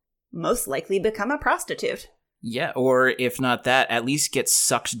will most likely become a prostitute. Yeah, or if not that, at least get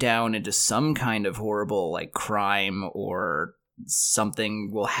sucked down into some kind of horrible like crime, or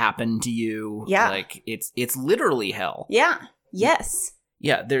something will happen to you. Yeah. Like it's literally hell. Yeah. Yes.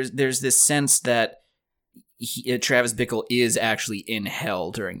 Yeah, there's this sense that Travis Bickle is actually in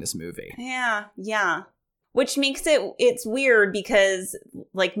hell during this movie. Yeah. Which makes it's weird because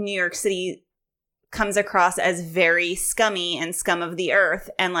like New York City comes across as very scummy and scum of the earth,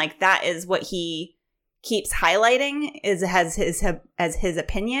 and like that is what he keeps highlighting as his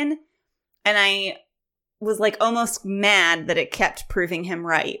opinion. And I was like almost mad that it kept proving him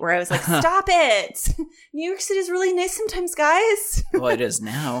right, where I was like, stop it, New York City is really nice sometimes, guys. Well, it is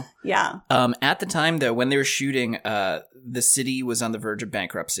now. Yeah. At the time though, when they were shooting, the city was on the verge of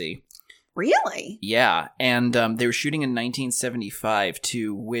bankruptcy. Really? Yeah, and they were shooting in 1975,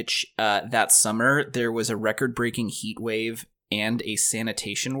 to which that summer there was a record-breaking heat wave and a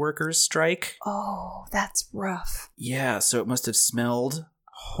sanitation workers strike. Oh, that's rough. Yeah, so it must have smelled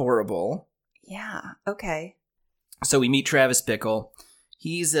horrible. Yeah, okay. So we meet Travis Bickle.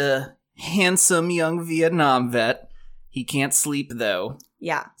 He's a handsome young Vietnam vet. He can't sleep, though.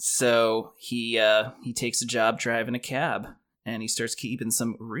 Yeah. So he takes a job driving a cab. And he starts keeping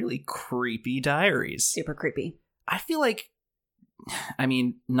some really creepy diaries. Super creepy. I feel like, I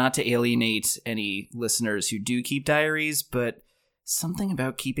mean, not to alienate any listeners who do keep diaries, but something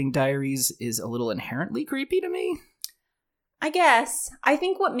about keeping diaries is a little inherently creepy to me. I guess. I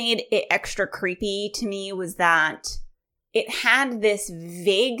think what made it extra creepy to me was that it had this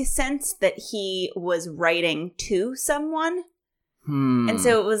vague sense that he was writing to someone. And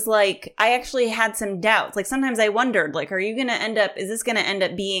so it was like, I actually had some doubts. Like, sometimes I wondered, like, is this going to end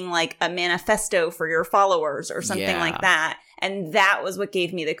up being like a manifesto for your followers or something like that? And that was what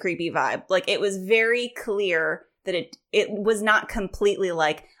gave me the creepy vibe. Like, it was very clear that it was not completely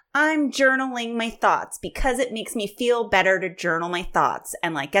like, I'm journaling my thoughts because it makes me feel better to journal my thoughts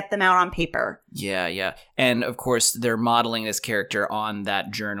and like get them out on paper. Yeah. And of course, they're modeling this character on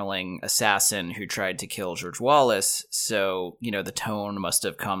that journaling assassin who tried to kill George Wallace. So, the tone must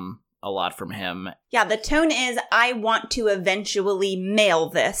have come a lot from him. Yeah, the tone is, I want to eventually mail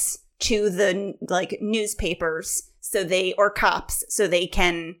this to the like newspapers or cops so they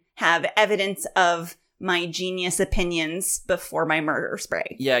can have evidence of my genius opinions before my murder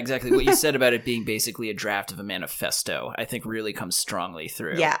spree. Yeah, exactly. What you said about it being basically a draft of a manifesto, I think really comes strongly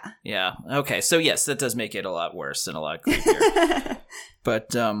through. Yeah. Okay. So yes, that does make it a lot worse and a lot creepier.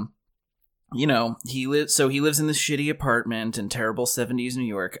 But, he lives in this shitty apartment in terrible 70s New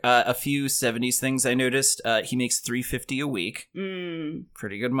York. A few 70s things I noticed. He makes $350 a week.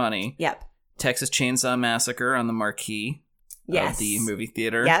 Pretty good money. Yep. Texas Chainsaw Massacre on the marquee of the movie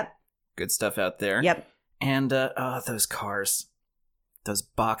theater. Yep. Good stuff out there. Yep. And, those cars. Those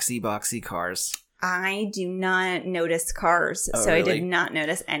boxy cars. I do not notice cars, so really? I did not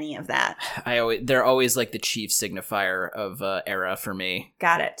notice any of that. They're always like the chief signifier of era for me.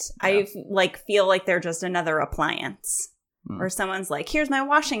 Got it. Yeah. I feel like they're just another appliance. Or someone's like, here's my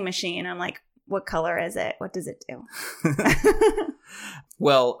washing machine. I'm like, what color is it? What does it do?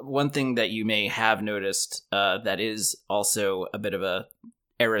 Well, one thing that you may have noticed that is also a bit of a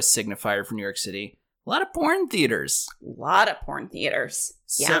era signifier for New York City. A lot of porn theaters.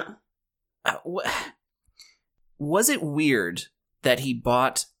 Yeah. Was it weird that he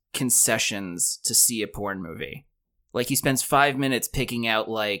bought concessions to see a porn movie? Like, he spends 5 minutes picking out,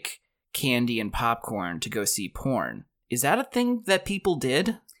 like, candy and popcorn to go see porn. Is that a thing that people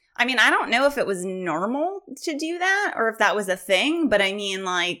did? I mean, I don't know if it was normal to do that or if that was a thing, but I mean,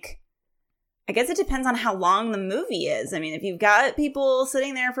 like, I guess it depends on how long the movie is. I mean, if you've got people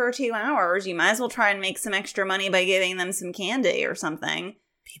sitting there for 2 hours, you might as well try and make some extra money by giving them some candy or something.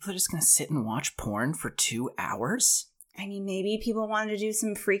 People are just going to sit and watch porn for 2 hours? I mean, maybe people wanted to do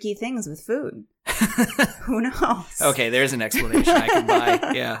some freaky things with food. Who knows? Okay, there's an explanation I can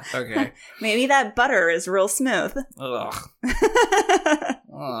buy. Yeah, okay. Maybe that butter is real smooth. Ugh.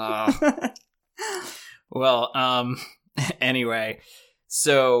 Well, anyway,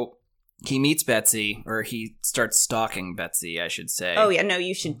 so he meets Betsy, or he starts stalking Betsy, I should say. Oh, yeah, no,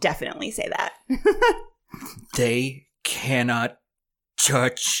 you should definitely say that. They cannot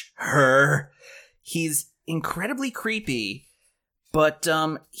touch her. He's incredibly creepy, but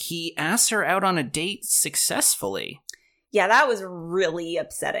he asks her out on a date successfully. Yeah, that was really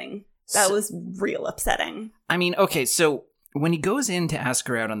upsetting. That was real upsetting. I mean, okay, so when he goes in to ask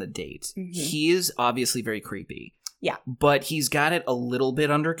her out on the date, he is obviously very creepy. Yeah. But he's got it a little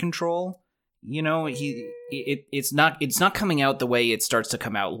bit under control. It's not coming out the way it starts to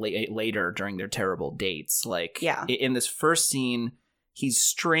come out later during their terrible dates. Like, yeah. In this first scene, he's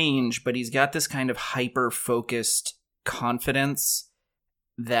strange, but he's got this kind of hyper-focused confidence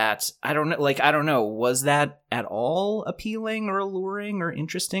that, I don't know, was that at all appealing or alluring or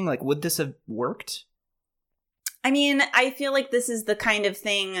interesting? Like, would this have worked? I mean, I feel like this is the kind of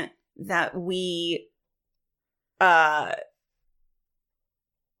thing that we have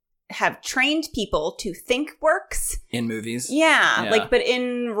trained people to think works. In movies? Yeah. But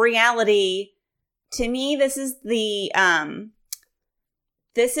in reality, to me, this is the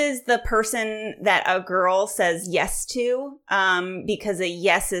person that a girl says yes to, because a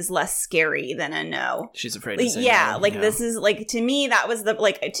yes is less scary than a no. She's afraid to say no. Yeah. This is, like, to me, that was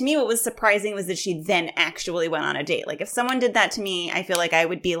to me, what was surprising was that she then actually went on a date. Like, if someone did that to me, I feel like I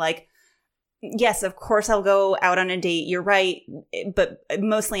would be like, yes, of course I'll go out on a date. You're right. But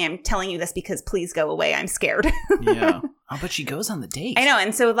mostly I'm telling you this because please go away. I'm scared. Yeah. Oh, but she goes on the date. I know.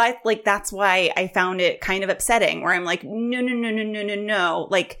 And so that's why I found it kind of upsetting, where I'm like, no.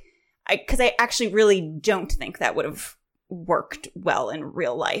 Like, because I actually really don't think that would have worked well in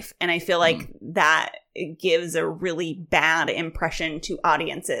real life. And I feel like that gives a really bad impression to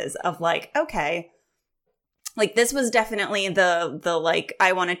audiences of like, okay, like this was definitely the like,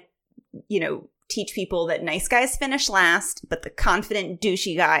 I want to, teach people that nice guys finish last, but the confident,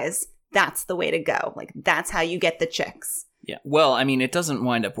 douchey guys, that's the way to go. Like, that's how you get the chicks. Yeah. Well, I mean, it doesn't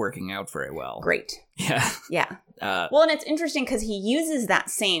wind up working out very well. Great. Yeah. Yeah. Well, and it's interesting because he uses that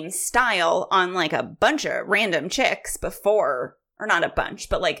same style on like a bunch of random chicks before, or not a bunch,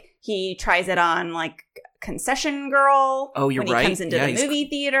 but like he tries it on like Concession Girl. Oh, you're when right. He comes into the movie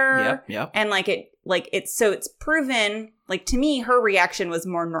theater. Yep. And like like, it's proven, like, to me, her reaction was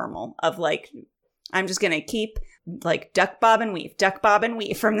more normal of like, I'm just going to keep like duck, bob, and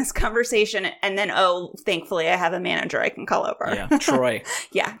weave from this conversation. And then, oh, thankfully I have a manager I can call over. Yeah, Troy.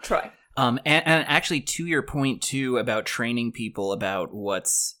 Yeah, Troy. And actually, to your point too about training people about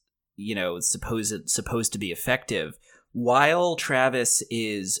what's, you know, supposed to be effective, while Travis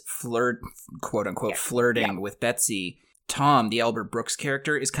is quote unquote flirting with Betsy, Tom, the Albert Brooks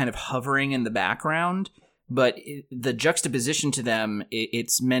character, is kind of hovering in the background. But the juxtaposition to them,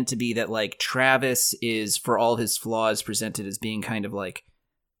 it's meant to be that like Travis is, for all his flaws, presented as being kind of like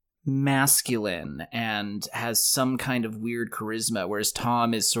masculine and has some kind of weird charisma, whereas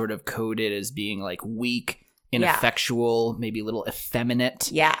Tom is sort of coded as being like weak, ineffectual, maybe a little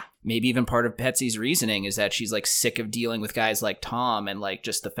effeminate. Yeah. Maybe even part of Betsy's reasoning is that she's like sick of dealing with guys like Tom, and like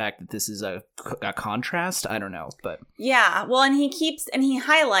just the fact that this is a contrast. I don't know, but yeah. Well, and he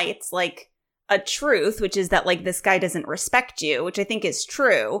highlights like a truth, which is that like this guy doesn't respect you, which I think is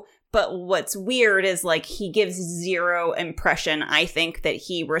true. But what's weird is like he gives zero impression, I think, that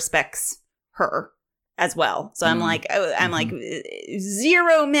he respects her as well. So I'm like, like,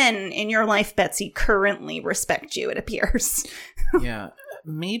 0 men in your life, Betsy, currently respect you, it appears. Yeah.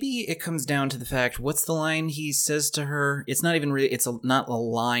 Maybe it comes down to the fact, what's the line he says to her? It's not even really, not a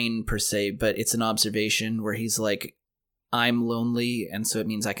line per se, but it's an observation where he's like, I'm lonely, and so it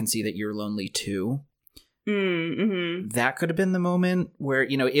means I can see that you're lonely too. Mm-hmm. That could have been the moment where,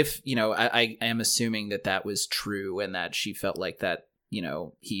 you know, if, you know, I am assuming that was true and that she felt like that, you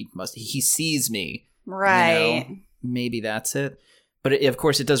know, he sees me. Right. You know? Maybe that's it. But of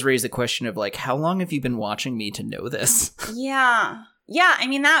course, it does raise the question of like, how long have you been watching me to know this? Yeah. Yeah, I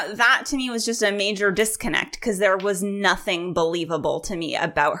mean, that to me was just a major disconnect because there was nothing believable to me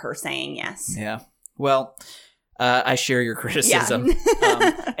about her saying yes. Yeah. Well, I share your criticism.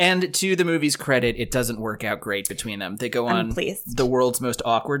 Yeah. And to the movie's credit, it doesn't work out great between them. They go on the world's most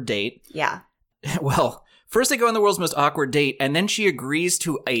awkward date. Yeah. Well, first they go on the world's most awkward date, and then she agrees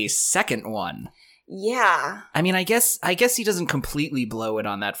to a second one. Yeah. I mean, I guess he doesn't completely blow it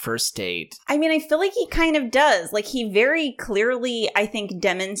on that first date. I mean, I feel like he kind of does. Like, he very clearly, I think,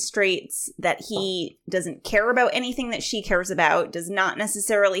 demonstrates that he doesn't care about anything that she cares about, does not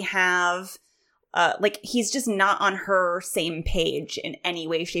necessarily have, like, he's just not on her same page in any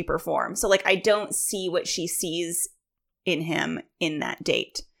way, shape, or form. So, like, I don't see what she sees in him in that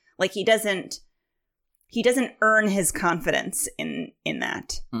date. Like, he doesn't earn his confidence in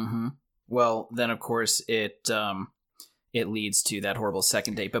that. Mm-hmm. Well, then, of course, it leads to that horrible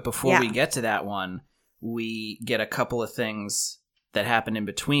second date. But before we get to that one, we get a couple of things that happen in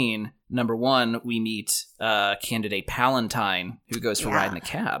between. Number one, we meet candidate Palantine, who goes for riding a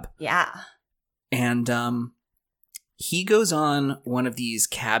cab. Yeah. And he goes on one of these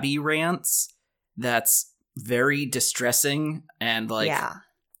cabbie rants that's very distressing. And, like,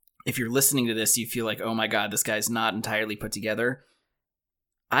 if you're listening to this, you feel like, oh, my God, this guy's not entirely put together.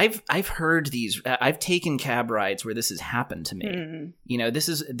 I've heard these. I've taken cab rides where this has happened to me. Mm. You know,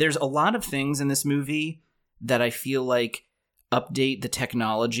 there's a lot of things in this movie that I feel like update the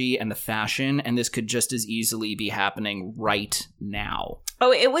technology and the fashion, and this could just as easily be happening right now.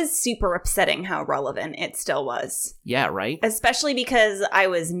 Oh, it was super upsetting how relevant it still was. Yeah, right? Especially because I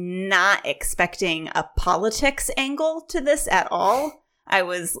was not expecting a politics angle to this at all. I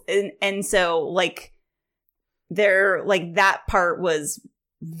was, and so, like, that part was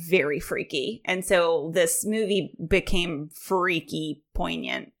very freaky. And so this movie became freaky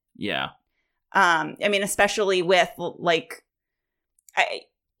poignant. Yeah. I mean, especially with, like,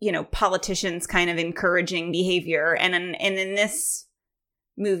 politicians kind of encouraging behavior. And in this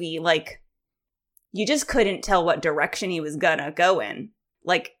movie, like, you just couldn't tell what direction he was gonna go in.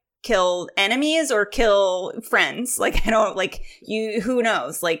 Like, kill enemies or kill friends. Like, who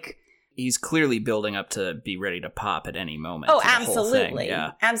knows? Like, he's clearly building up to be ready to pop at any moment. Oh, absolutely.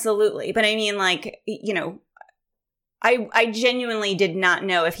 Yeah. Absolutely. But I mean, like, you know, I genuinely did not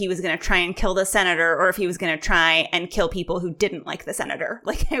know if he was going to try and kill the senator or if he was going to try and kill people who didn't like the senator.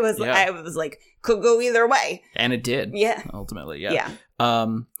 Like, I was like, could go either way. And it did. Yeah. Ultimately, yeah.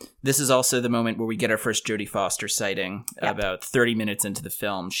 This is also the moment where we get our first Jodie Foster sighting. Yep. About 30 minutes into the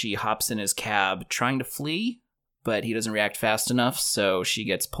film. She hops in his cab trying to flee, but he doesn't react fast enough, so she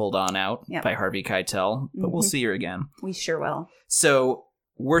gets pulled on out by Harvey Keitel. But we'll see her again. We sure will. So,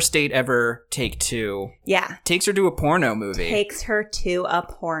 worst date ever, take 2. Yeah. Takes her to a porno movie. Takes her to a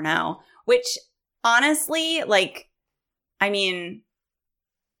porno. Which, honestly, like, I mean,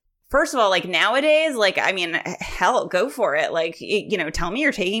 First of all, like nowadays, like, I mean, hell, go for it. Like, tell me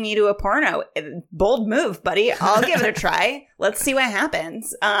you're taking me to a porno. Bold move, buddy. I'll give it a try. Let's see what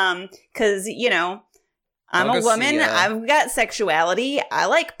happens. Because, I'm a woman. I've got sexuality. I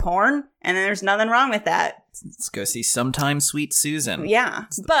like porn. And there's nothing wrong with that. Let's go see Sometimes Sweet Susan. Yeah.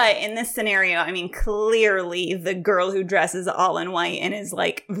 But in this scenario, I mean, clearly the girl who dresses all in white and is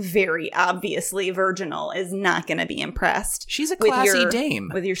like very obviously virginal is not going to be impressed. She's a classy dame.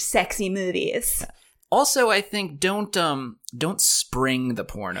 With your sexy movies. Also, I think don't spring the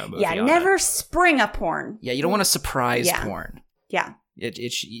porno movie. Yeah, never spring a porn. Yeah, you don't want to surprise porn. Yeah.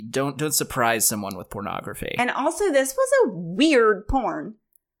 Don't surprise someone with pornography. And also, this was a weird porn.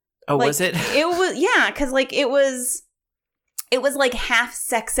 Oh, was it? It was, yeah, because like it was like half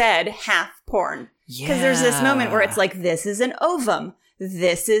sex ed, half porn. Yeah. Because there's this moment where it's like, this is an ovum.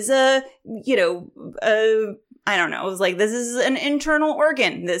 This is I don't know. It was like, this is an internal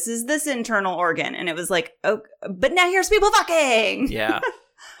organ. This is this internal organ. And it was like, oh, but now here's people fucking. Yeah.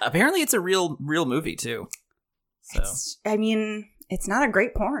 Apparently it's a real movie too. So it's not a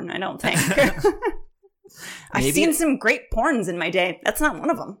great porn, I don't think. I've seen some great porns in my day. That's not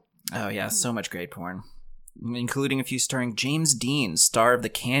one of them. Oh, yeah. So much great porn. Including a few starring James Dean, star of The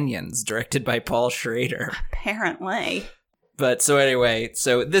Canyons, directed by Paul Schrader. Apparently. But so anyway,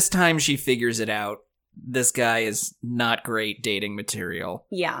 so this time she figures it out. This guy is not great dating material.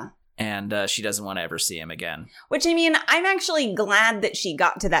 Yeah. And she doesn't want to ever see him again. Which, I mean, I'm actually glad that she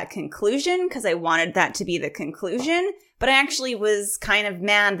got to that conclusion because I wanted that to be the conclusion. But I actually was kind of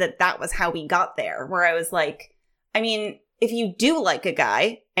mad that that was how we got there, where I was like, I mean, if you do like a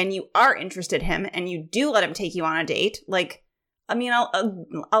guy and you are interested in him and you do let him take you on a date, like, I mean, I'll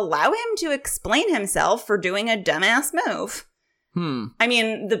allow him to explain himself for doing a dumbass move. I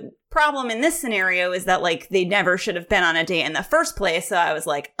mean, the problem in this scenario is that, like, they never should have been on a date in the first place. So I was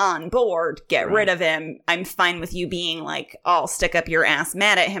like, on board, get rid of him. I'm fine with you being like, I'll stick up your ass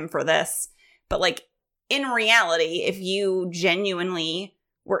mad at him for this. But like, in reality, if you genuinely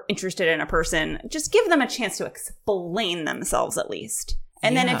were interested in a person, just give them a chance to explain themselves at least.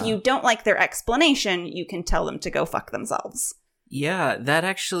 And then if you don't like their explanation, you can tell them to go fuck themselves. Yeah, that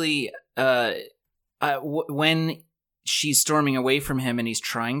actually, when she's storming away from him and he's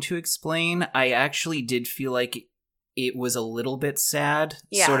trying to explain, I actually did feel like it was a little bit sad,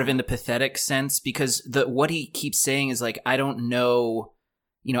 sort of in the pathetic sense, because what he keeps saying is like, I don't know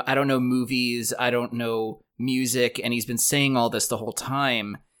movies, I don't know music, and he's been saying all this the whole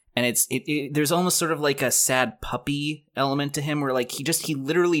time. And there's almost sort of like a sad puppy element to him where like he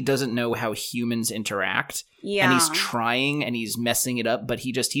literally doesn't know how humans interact. Yeah. And he's trying and he's messing it up, but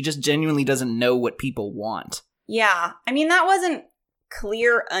he just genuinely doesn't know what people want. Yeah. I mean, that wasn't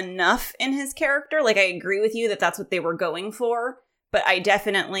clear enough in his character. Like, I agree with you that that's what they were going for, but I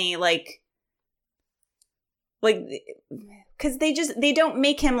definitely like because they don't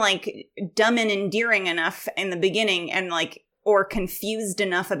make him like dumb and endearing enough in the beginning and like, or confused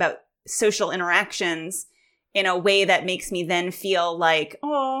enough about social interactions in a way that makes me then feel like,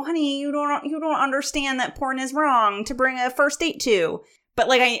 oh, honey, you don't understand that porn is wrong to bring a first date to. But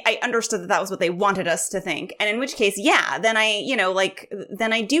like, I understood that was what they wanted us to think. And in which case, yeah, then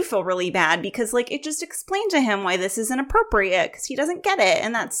I do feel really bad because like it just explained to him why this is inappropriate because he doesn't get it.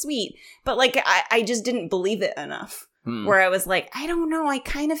 And that's sweet. But like, I just didn't believe it enough where I was like, I don't know. I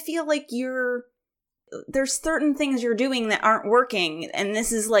kind of feel like there's certain things you're doing that aren't working. And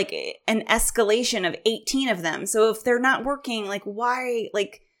this is like an escalation of 18 of them. So if they're not working, like why,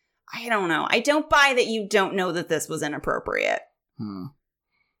 like, I don't know. I don't buy that you don't know that this was inappropriate.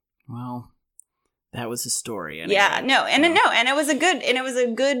 Well, that was a story. Anyway. Yeah, and it was a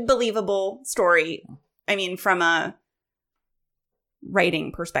good, believable story. I mean, from a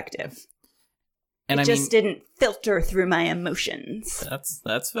writing perspective. And it just didn't filter through my emotions.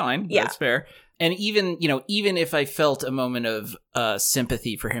 That's fine. Yeah. That's fair. And even if I felt a moment of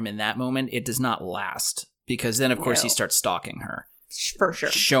sympathy for him in that moment, it does not last because then, of course, he starts stalking her. For sure.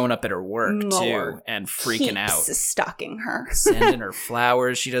 Showing up at her work, too, and freaking out. Stalking her. Sending her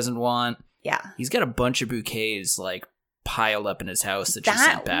flowers she doesn't want. Yeah. He's got a bunch of bouquets, like, piled up in his house that she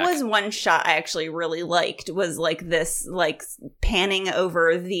sent back. That was one shot I actually really liked, was, like, this, like, panning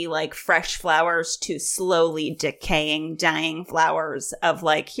over the, like, fresh flowers to slowly decaying, dying flowers of,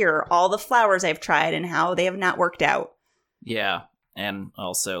 like, here are all the flowers I've tried and how they have not worked out. Yeah. And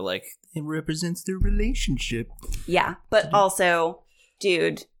also, like, it represents their relationship. Yeah, but also,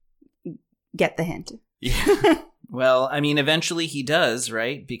 dude, get the hint. Yeah. Well, I mean, eventually he does,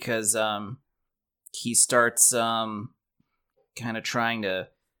 right? Because he starts kind of trying to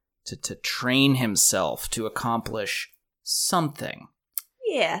train himself to accomplish something.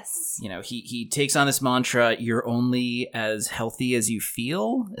 Yes. You know, he takes on this mantra, you're only as healthy as you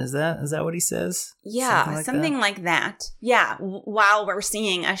feel. Is that what he says? Yeah, something like that. Yeah, while we're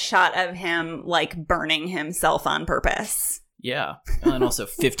seeing a shot of him, like, burning himself on purpose. Yeah. And also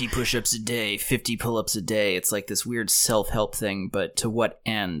 50 push-ups a day, 50 pull-ups a day. It's like this weird self-help thing, but to what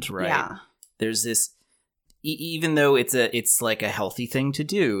end, right? Yeah. There's this, even though it's like a healthy thing to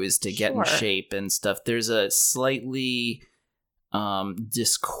do, is to get in shape and stuff, there's a slightly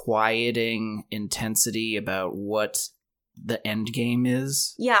disquieting intensity about what the end game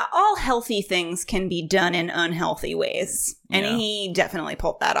is. Yeah, all healthy things can be done in unhealthy ways. And he definitely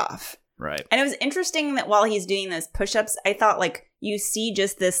pulled that off. Right. And it was interesting that while he's doing those push-ups, I thought, like, you see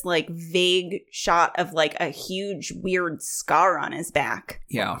just this, like, vague shot of, like, a huge, weird scar on his back.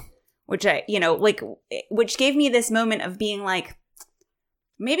 Yeah. Which which gave me this moment of being like,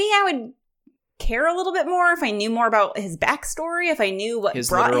 maybe I would care a little bit more if I knew more about his backstory, if I knew what his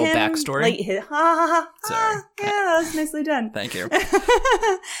brought literal him. backstory? Like, sorry. Yeah, that was nicely done. Thank you.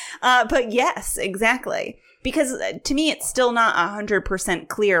 But yes, exactly. Because to me, it's still not 100%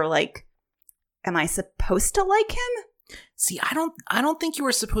 clear, like, am I supposed to like him? See, I don't think you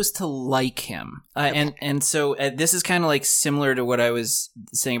were supposed to like him. And so this is kind of like similar to what I was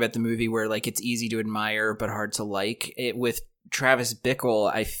saying about the movie, where like it's easy to admire but hard to like. With Travis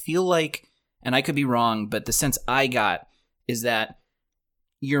Bickle, I feel like, and I could be wrong, but the sense I got is that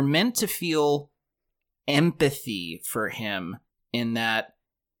you're meant to feel empathy for him, in that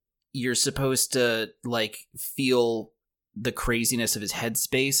you're supposed to like feel the craziness of his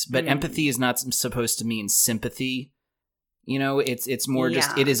headspace, but empathy is not supposed to mean sympathy. You know, it's more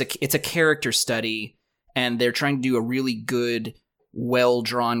just it's a character study, and they're trying to do a really good,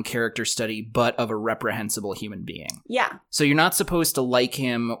 well-drawn character study, but of a reprehensible human being. Yeah. So you're not supposed to like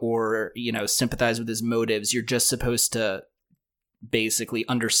him or, you know, sympathize with his motives. You're just supposed to basically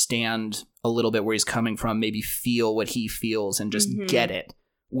understand a little bit where he's coming from, maybe feel what he feels, and just get it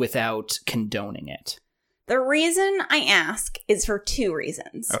without condoning it. The reason I ask is for two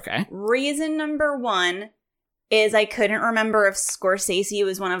reasons. Okay. Reason number one is I couldn't remember if Scorsese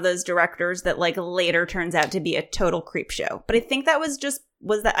was one of those directors that like later turns out to be a total creep show. But I think that was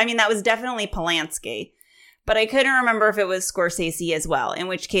definitely Polanski. But I couldn't remember if it was Scorsese as well, in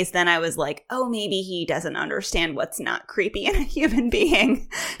which case then I was like, oh, maybe he doesn't understand what's not creepy in a human being.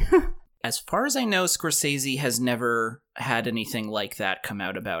 As far as I know, Scorsese has never had anything like that come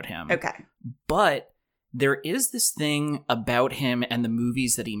out about him. Okay. But there is this thing about him and the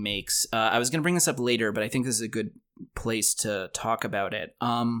movies that he makes. I was going to bring this up later, but I think this is a good place to talk about it.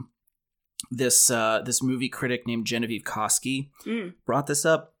 This movie critic named Genevieve Koski brought this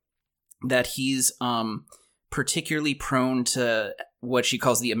up, that he's particularly prone to what she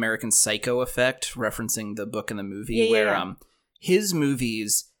calls the American Psycho effect, referencing the book and the movie, where his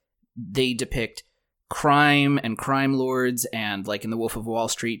movies, they depict crime and crime lords, and like in The Wolf of Wall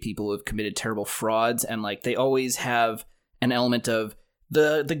Street, people who have committed terrible frauds, and like they always have an element of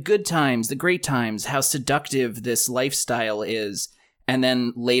the good times, the great times, how seductive this lifestyle is, and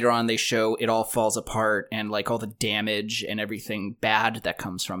then later on they show it all falls apart and like all the damage and everything bad that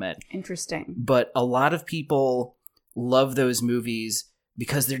comes from it. Interesting. But a lot of people love those movies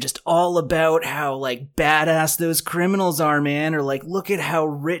because they're just all about how, like, badass those criminals are, man. Or, like, look at how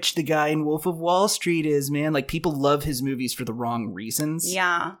rich the guy in Wolf of Wall Street is, man. Like, people love his movies for the wrong reasons.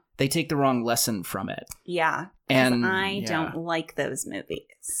 Yeah. They take the wrong lesson from it. Yeah. And I don't like those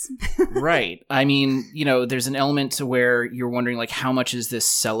movies. Right. I mean, you know, there's an element to where you're wondering, like, how much is this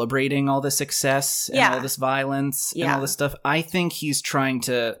celebrating all the success and all this violence and all this stuff? I think he's trying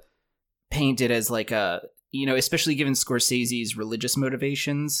to paint it as, like, a... You know, especially given Scorsese's religious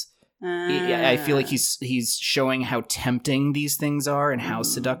motivations, I feel like he's showing how tempting these things are and how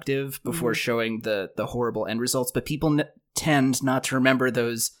seductive before showing the horrible end results. But people tend not to remember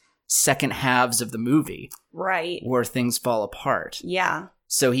those second halves of the movie, right, where things fall apart. Yeah.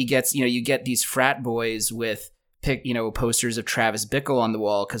 So he gets, you know, you get these frat boys with posters of Travis Bickle on the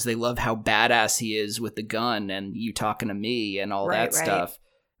wall because they love how badass he is with the gun and You Talking to Me and all that stuff,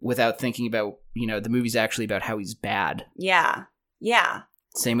 without thinking about, you know, the movie's actually about how he's bad. Yeah. Yeah.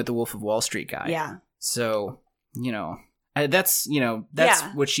 Same with the Wolf of Wall Street guy. Yeah. So, you know, that's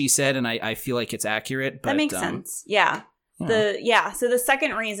what she said, and I feel like it's accurate. But, that makes sense. Yeah. So the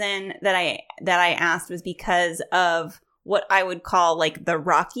second reason that I asked was because of what I would call like the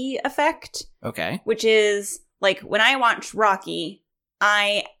Rocky effect. Okay. Which is like when I watch Rocky,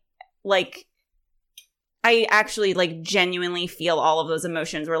 I actually like genuinely feel all of those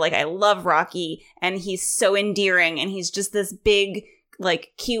emotions where like I love Rocky and he's so endearing and he's just this big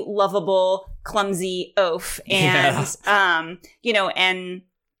like cute, lovable, clumsy oaf. And, you know, and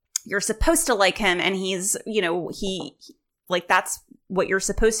you're supposed to like him, and he's, you know, he like, that's what you're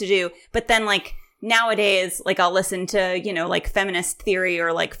supposed to do. But then, like, nowadays, like, I'll listen to, you know, like, feminist theory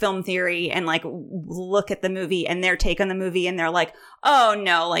or, like, film theory and, like, look at the movie and their take on the movie, and they're like, oh,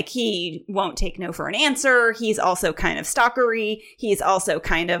 no, like, he won't take no for an answer. He's also kind of stalkery. He's also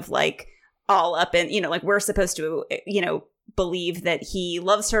kind of, like, all up in, you know, like, we're supposed to, you know, believe that he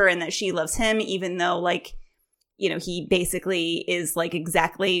loves her and that she loves him, even though, like, you know, he basically is, like,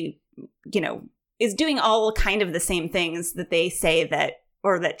 exactly, you know, is doing all kind of the same things that they say that,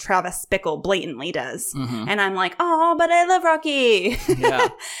 or that Travis Bickle blatantly does. Mm-hmm. And I'm like, oh, but I love Rocky. Yeah.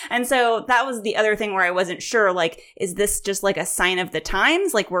 And so that was the other thing where I wasn't sure, like, is this just like a sign of the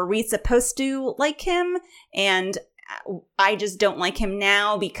times? Like, were we supposed to like him? And I just don't like him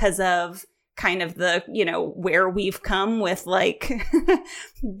now because of kind of the, you know, where we've come with, like,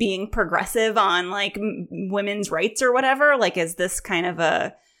 being progressive on, like, women's rights or whatever. Like, is this kind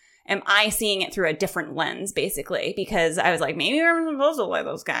of am I seeing it through a different lens, basically? Because I was like, maybe we're supposed to like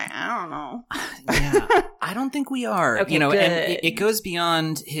this guy. I don't know. Yeah, I don't think we are. Okay, you know, good. and it goes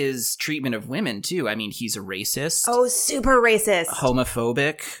beyond his treatment of women, too. I mean, he's a racist. Oh, super racist.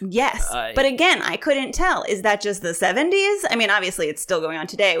 Homophobic. Yes. But again, I couldn't tell. Is that just the 70s? I mean, obviously, it's still going on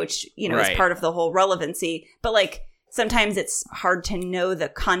today, which, you know, Right. is part of the whole relevancy. But, like, sometimes it's hard to know the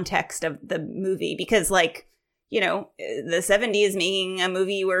context of the movie because, like, you know, the 70s making a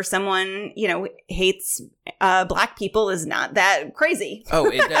movie where someone, you know, hates black people is not that crazy.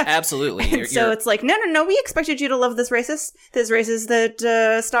 Oh, absolutely. So it's like, no, we expected you to love this racist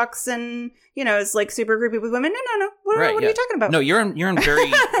that stalks and, you know, is like super creepy with women. No. What are you talking about? No, you're in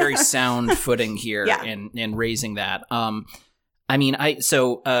very, very sound footing here Yeah. in raising that. I mean,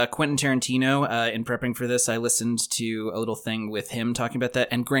 Quentin Tarantino, in prepping for this, I listened to a little thing with him talking about that.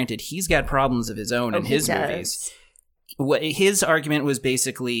 And granted, he's got problems of his own in his movies. What his argument was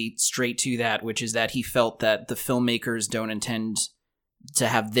basically straight to that, which is that he felt that the filmmakers don't intend to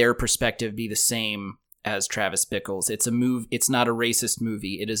have their perspective be the same as Travis Bickle's. It's not a racist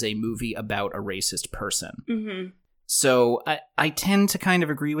movie. It is a movie about a racist person. Mm-hmm. So I tend to kind of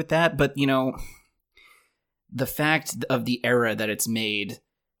agree with that, but, you know, the fact of the era that it's made,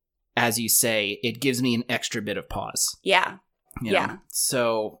 as you say, it gives me an extra bit of pause. Yeah. You know?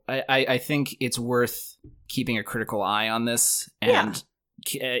 So I think it's worth keeping a critical eye on this and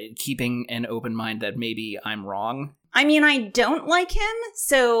keeping an open mind that maybe I'm wrong. I mean, I don't like him,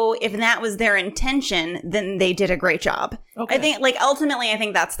 so if that was their intention, then they did a great job. Okay. I think, like, ultimately, I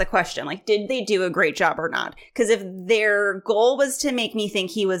think that's the question. Like, did they do a great job or not? Because if their goal was to make me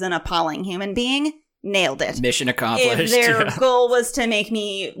think he was an appalling human being, nailed it. Mission accomplished. If their goal was to make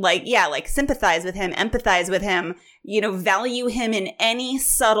me, like, sympathize with him, empathize with him, you know, value him in any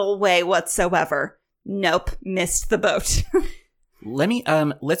subtle way whatsoever, nope, missed the boat.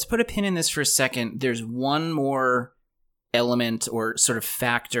 Let's put a pin in this for a second. There's one more element or sort of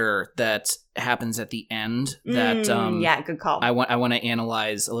factor that happens at the end that good call. I want to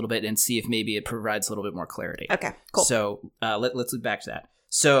analyze a little bit and see if maybe it provides a little bit more clarity. Okay, cool. So let's look back to that.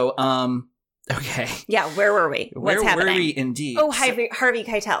 So okay, yeah, where were we? What's happening? Where were we indeed? Oh, Harvey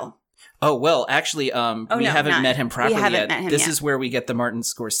Keitel. Oh, well, actually, we haven't met him properly yet. This is where we get the Martin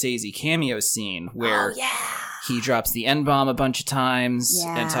Scorsese cameo scene where he drops the N-bomb a bunch of times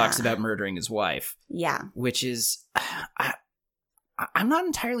and talks about murdering his wife. Yeah. Which is, I'm not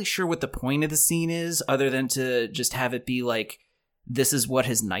entirely sure what the point of the scene is, other than to just have it be like, this is what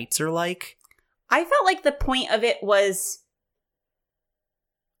his nights are like. I felt like the point of it was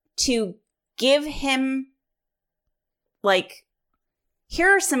to give him, like,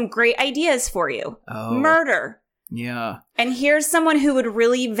 here are some great ideas for you. Oh. Murder. Yeah. And here's someone who would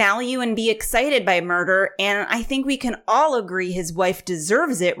really value and be excited by murder. And I think we can all agree his wife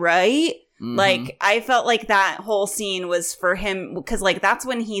deserves it, right? Mm-hmm. Like, I felt like that whole scene was for him because, like, that's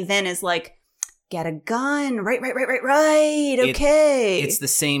when he then is like, get a gun. Right. Okay. It's the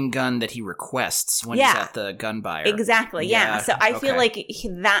same gun that he requests when he's at the gun buyer. Exactly. Yeah. So I feel like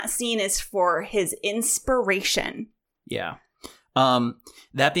that scene is for his inspiration. Yeah.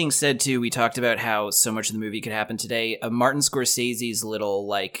 That being said, too, we talked about how so much of the movie could happen today. Martin Scorsese's little,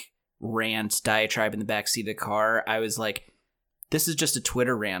 like, rant diatribe in the backseat of the car, I was like, this is just a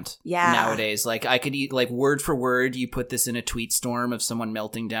Twitter rant nowadays. Like, I could eat, like, word for word, you put this in a tweet storm of someone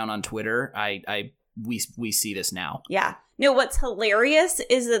melting down on Twitter. I we see this now. Yeah. No, what's hilarious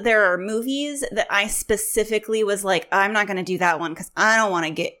is that there are movies that I specifically was like, I'm not going to do that one because I don't want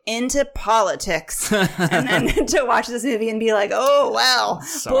to get into politics. And then to watch this movie and be like, oh, wow,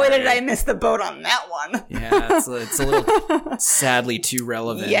 boy, did I miss the boat on that one. Yeah, it's a little sadly too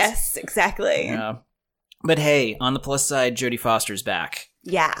relevant. Yes, exactly. Yeah. But hey, on the plus side, Jodie Foster's back.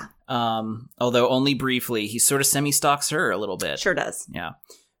 Yeah. Although only briefly. He sort of semi-stalks her a little bit. Sure does. Yeah.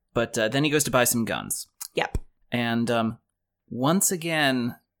 But then he goes to buy some guns. Yep. And once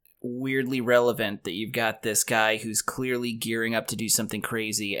again, weirdly relevant that you've got this guy who's clearly gearing up to do something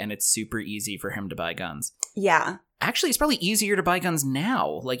crazy, and it's super easy for him to buy guns. Yeah. Actually, it's probably easier to buy guns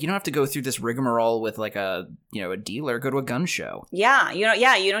now. Like, you don't have to go through this rigmarole with like a dealer. Go to a gun show. Yeah. You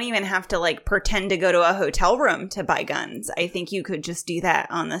don't even have to like pretend to go to a hotel room to buy guns. I think you could just do that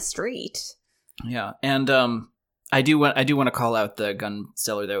on the street. Yeah. And I do want to call out the gun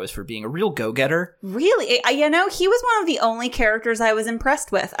seller, though, as for being a real go-getter. Really? He was one of the only characters I was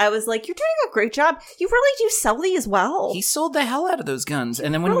impressed with. I was like, you're doing a great job. You really do sell these well. He sold the hell out of those guns.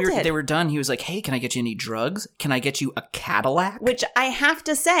 And then when they were done, he was like, hey, can I get you any drugs? Can I get you a Cadillac? Which I have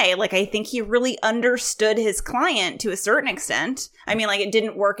to say, like, I think he really understood his client to a certain extent. I mean, like, it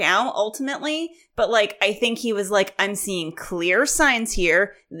didn't work out ultimately. But, like, I think he was like, I'm seeing clear signs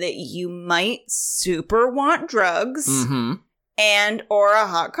here that you might super want drugs and or a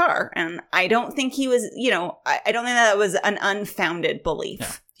hot car. And I don't think he was, I don't think that was an unfounded belief.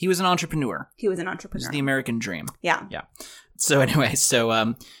 Yeah. He was an entrepreneur. He was an entrepreneur. It's the American dream. Yeah. Yeah. So anyway,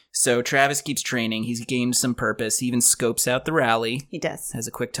 so Travis keeps training. He's gained some purpose. He even scopes out the rally. He does. Has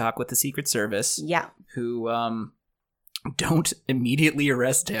a quick talk with the Secret Service. Yeah. Who, don't immediately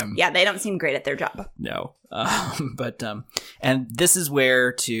arrest him. Yeah, they don't seem great at their job. No. And this is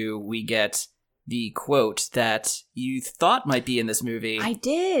where, we get the quote that you thought might be in this movie. I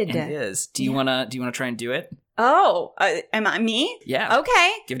did. And it is. Do you want to try and do it? Oh, am I me? Yeah.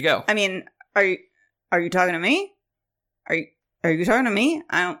 Okay. Give it a go. I mean, are you talking to me? Are you talking to me?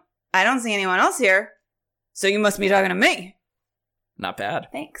 I don't see anyone else here. So you must be talking to me. Not bad.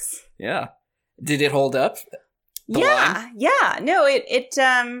 Thanks. Yeah. Did it hold up? Yeah. No,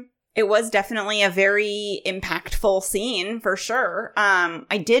 it was definitely a very impactful scene for sure.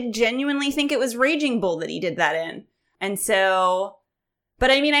 I did genuinely think it was Raging Bull that he did that in. And so,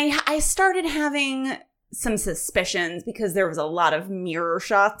 but I mean, I started having some suspicions because there was a lot of mirror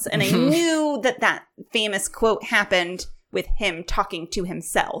shots and I knew that famous quote happened with him talking to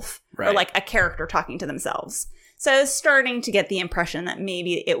himself or like a character talking to themselves. So I was starting to get the impression that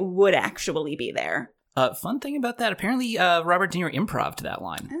maybe it would actually be there. Fun thing about that, apparently Robert De Niro improv'd that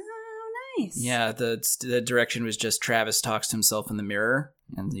line. Oh, nice. Yeah, the direction was just Travis talks to himself in the mirror,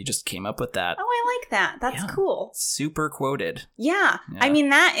 and he just came up with that. Oh, I like that. That's cool. Super quoted. Yeah. I mean,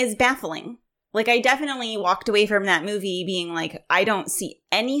 that is baffling. Like, I definitely walked away from that movie being like, I don't see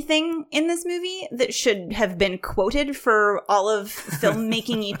anything in this movie that should have been quoted for all of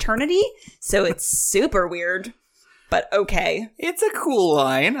filmmaking eternity, so it's super weird. But okay. It's a cool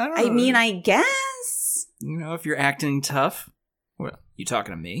line. I mean, I guess. If you're acting tough. Well, you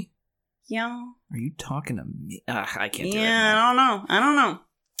talking to me? Yeah. Are you talking to me? I can't do it. Yeah, I don't know.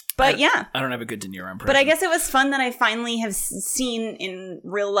 But yeah. I don't have a good De Niro impression. But I guess it was fun that I finally have seen in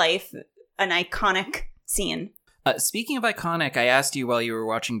real life an iconic scene. Speaking of iconic, I asked you while you were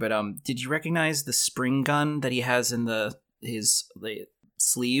watching, but did you recognize the spring gun that he has in his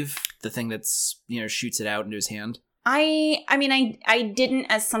sleeve? The thing that's, shoots it out into his hand? I mean, I didn't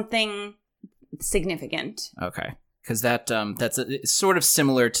as something significant. Okay. Because that's it's sort of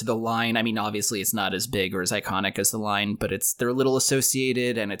similar to the line. I mean, obviously it's not as big or as iconic as the line, but they're a little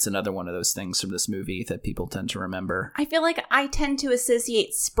associated, and it's another one of those things from this movie that people tend to remember. I feel like I tend to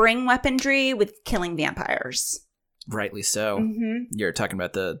associate spring weaponry with killing vampires. Rightly so. Mm-hmm. You're talking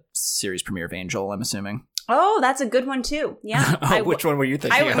about the series premiere of Angel, I'm assuming. Oh, that's a good one too. Yeah. Which one were you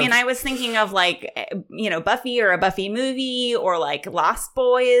thinking of? I mean, I was thinking of like, Buffy or a Buffy movie or like Lost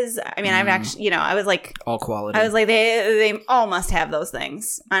Boys. I mean, I've actually, I was like, all quality. I was like, they all must have those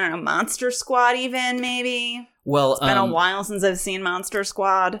things. I don't know, Monster Squad even maybe. Well, it's been a while since I've seen Monster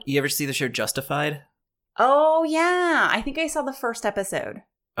Squad. You ever see the show Justified? Oh yeah, I think I saw the first episode.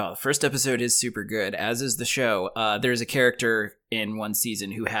 Oh, the first episode is super good, as is the show. There's a character in one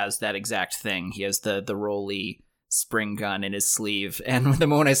season who has that exact thing. He has the rolly spring gun in his sleeve. And the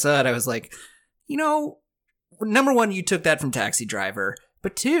moment I saw it, I was like, number one, you took that from Taxi Driver.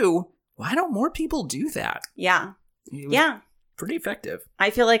 But two, why don't more people do that? Yeah. Yeah. Pretty effective.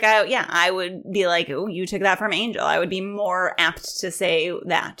 I feel like I would be like, oh, you took that from Angel. I would be more apt to say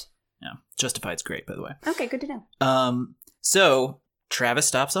that. Yeah. Justified's great, by the way. Okay, good to know. So Travis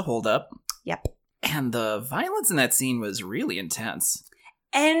stops a holdup. Yep. And the violence in that scene was really intense.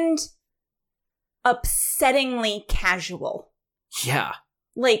 And upsettingly casual. Yeah.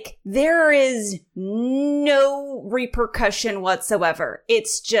 Like, there is no repercussion whatsoever.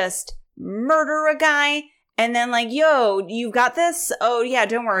 It's just murder a guy and then like, yo, you've got this? Oh yeah,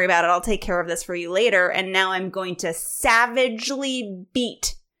 don't worry about it. I'll take care of this for you later. And now I'm going to savagely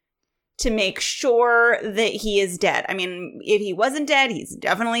beat to make sure that he is dead. I mean, if he wasn't dead, he's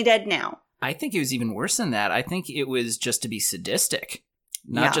definitely dead now. I think it was even worse than that. I think it was just to be sadistic.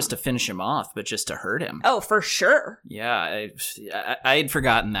 Not just to finish him off, but just to hurt him. Oh, for sure. Yeah, I had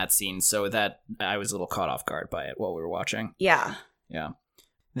forgotten that scene, so that I was a little caught off guard by it while we were watching. Yeah. Yeah.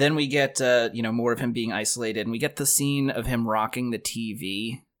 Then we get, more of him being isolated, and we get the scene of him rocking the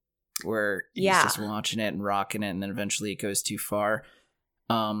TV, where he's just watching it and rocking it, and then eventually it goes too far.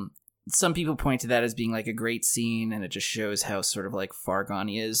 Some people point to that as being like a great scene, and it just shows how sort of like far gone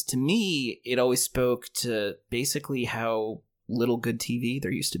he is. To me, it always spoke to basically how little good TV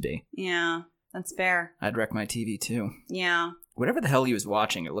there used to be. Yeah, that's fair. I'd wreck my TV too. Yeah. Whatever the hell he was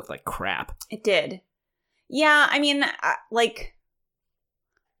watching, it looked like crap. It did. Yeah, I mean, like,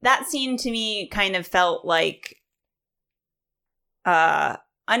 that scene to me kind of felt like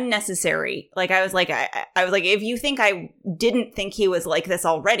unnecessary. Like, I was like, if you think I didn't think he was like this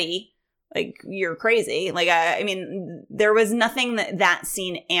already, like, you're crazy. Like, I mean, there was nothing that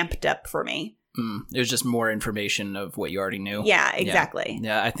scene amped up for me. It was just more information of what you already knew. Yeah, exactly.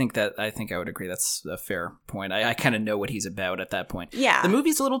 Yeah, I think I would agree. That's a fair point. I kind of know what he's about at that point. Yeah. The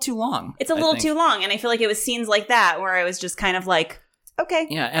movie's a little too long. It's a little too long, and I feel like it was scenes like that where I was just kind of like, okay.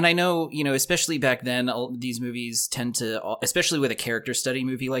 Yeah, and I know, especially back then, these movies tend to, especially with a character study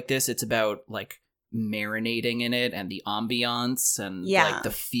movie like this, it's about, like, marinating in it and the ambiance and, like,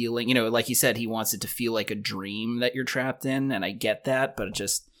 the feeling. Like you said, he wants it to feel like a dream that you're trapped in, and I get that, but it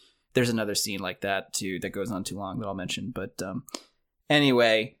just... There's another scene like that, too, that goes on too long that I'll mention. But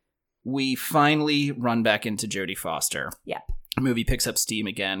anyway, we finally run back into Jodie Foster. Yep. The movie picks up steam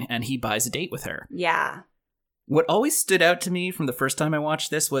again, and he buys a date with her. Yeah. What always stood out to me from the first time I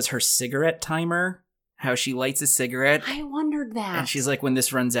watched this was her cigarette timer, how she lights a cigarette. I wondered that. And she's like, when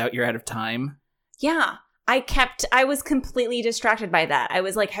this runs out, you're out of time. Yeah. I was completely distracted by that. I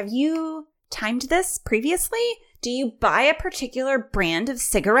was like, have you timed this previously? Do you buy a particular brand of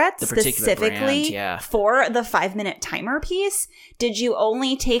cigarettes specifically for the 5-minute timer piece? Did you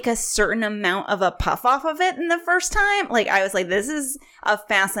only take a certain amount of a puff off of it in the first time? Like, I was like, this is a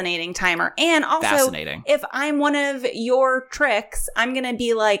fascinating timer. And also, if I'm one of your tricks, I'm going to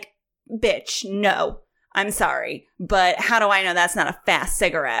be like, bitch, no, I'm sorry. But how do I know that's not a fast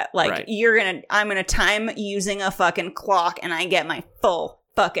cigarette? Like, I'm going to time using a fucking clock and I get my full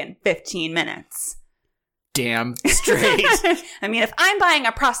fucking 15 minutes. Damn straight. I mean, if I'm buying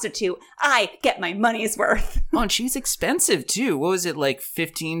a prostitute, I get my money's worth. Oh, and she's expensive too. What was it, like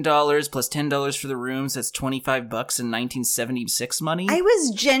 $15 plus $10 for the rooms? That's $25 in 1976 money. I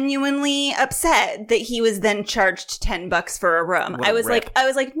was genuinely upset that he was then charged $10 for a room. I was like,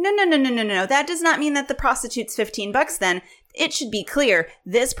 no. That does not mean that the prostitute's $15 then. It should be clear.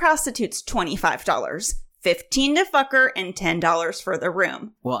 This prostitute's $25. $15 to fuck her and $10 for the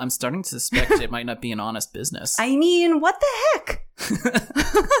room. Well, I'm starting to suspect it might not be an honest business. I mean, what the heck?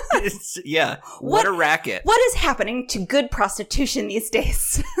 What a racket. What is happening to good prostitution these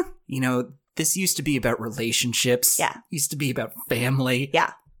days? This used to be about relationships. Yeah. Used to be about family.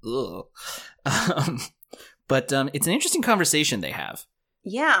 Yeah. Ugh. But it's an interesting conversation they have.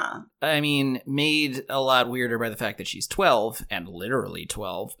 Yeah. I mean, made a lot weirder by the fact that she's 12, and literally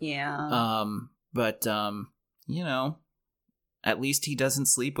 12. Yeah. But, at least he doesn't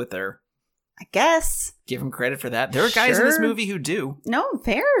sleep with her. I guess. Give him credit for that. There are guys in this movie who do. No,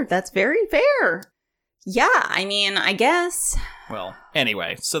 fair. That's very fair. Yeah, I mean, I guess. Well,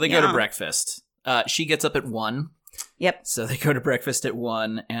 anyway, so they go to breakfast. She gets up at 1. Yep. So they go to breakfast at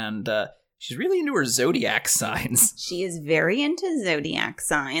 1, and she's really into her zodiac signs. She is very into zodiac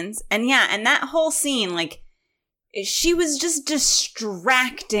signs. And and that whole scene, like, she was just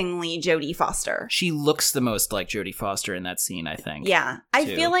distractingly Jodie Foster. She looks the most like Jodie Foster in that scene, I think. Yeah. I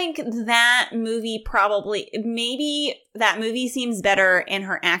feel like that movie maybe that movie seems better and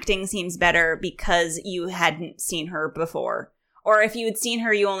her acting seems better because you hadn't seen her before. Or if you had seen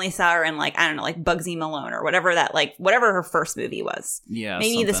her, you only saw her in, like, I don't know, like Bugsy Malone or whatever whatever her first movie was. Yeah.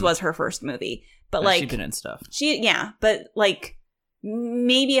 Maybe this was her first movie. But, like, she's been in stuff. But, like,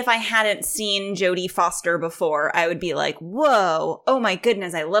 maybe if I hadn't seen Jodie Foster before, I would be like, whoa, oh my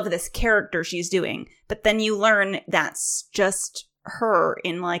goodness, I love this character she's doing. But then you learn that's just her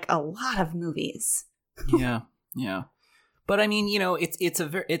in, like, a lot of movies. Yeah. But I mean,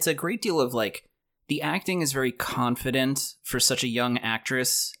 it's a great deal of, like, the acting is very confident for such a young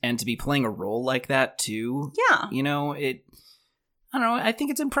actress, and to be playing a role like that too. Yeah. You know, I don't know, I think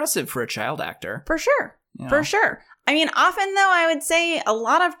it's impressive for a child actor. For sure. You know? For sure. I mean, often though, I would say a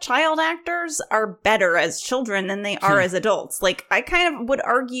lot of child actors are better as children than they are as adults. Like, I kind of would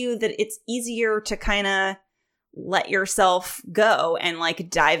argue that it's easier to kind of let yourself go and like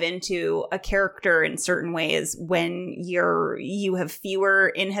dive into a character in certain ways when you have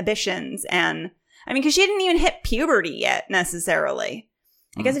fewer inhibitions. And I mean, because she didn't even hit puberty yet necessarily.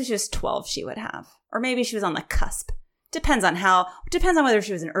 I guess if she was 12, she would have, or maybe she was on the cusp. Depends on whether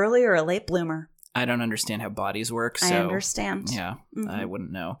she was an early or a late bloomer. I don't understand how bodies work, so... I understand. Yeah, I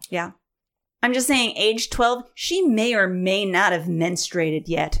wouldn't know. Yeah. I'm just saying, age 12, she may or may not have menstruated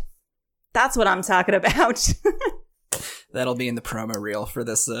yet. That's what I'm talking about. That'll be in the promo reel for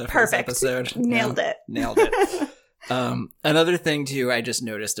this, Perfect. For this episode. Nailed it. Nailed it. Another thing, too, I just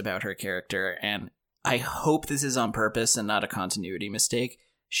noticed about her character, and I hope this is on purpose and not a continuity mistake.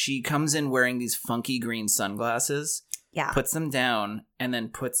 She comes in wearing these funky green sunglasses, puts them down, and then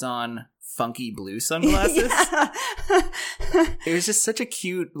puts on funky blue sunglasses. It was just such a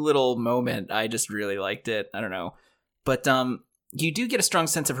cute little moment. I just really liked it. I don't know. But you do get a strong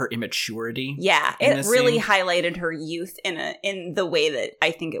sense of her immaturity. Yeah, it really highlighted her youth in the way that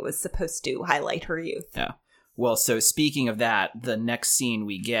I think it was supposed to highlight her youth. Yeah. Well, so speaking of that, the next scene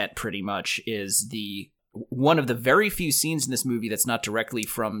we get pretty much is one of the very few scenes in this movie that's not directly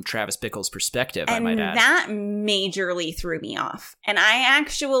from Travis Bickle's perspective, I might add. And that majorly threw me off. And I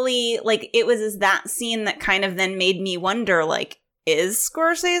actually, like, it was that scene that kind of then made me wonder, like, is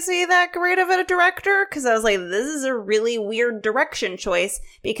Scorsese that great of a director? Because I was like, this is a really weird direction choice,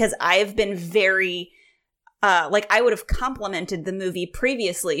 because I've been very... I would have complimented the movie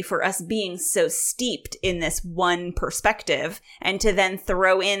previously for us being so steeped in this one perspective, and to then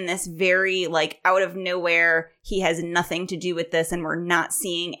throw in this very, like, out of nowhere, he has nothing to do with this and we're not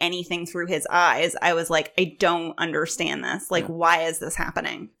seeing anything through his eyes. I was like, I don't understand this. Like, why is this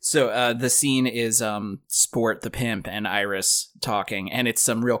happening? So the scene is Sport the pimp and Iris talking, and it's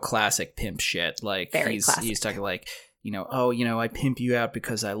some real classic pimp shit. Like, he's talking like... I pimp you out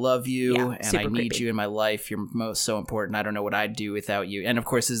because I love you, and I need you in my life. You're so important. I don't know what I'd do without you. And of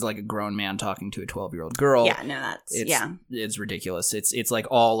course, this is like a grown man talking to a 12-year-old girl. Yeah, no, it's ridiculous. It's like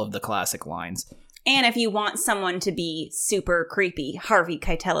all of the classic lines. And if you want someone to be super creepy, Harvey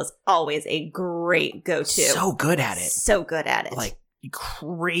Keitel is always a great go-to. So good at it. So good at it. Like,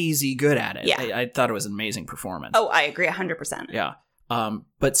 crazy good at it. Yeah. I thought it was an amazing performance. Oh, I agree 100%. Yeah.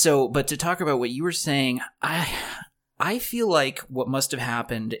 But to talk about what you were saying, I feel like what must have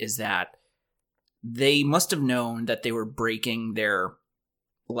happened is that they must have known that they were breaking their,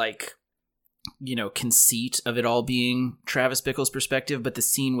 conceit of it all being Travis Bickle's perspective, but the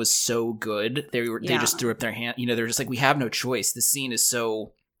scene was so good. They just threw up their hand. They're just like, we have no choice. The scene is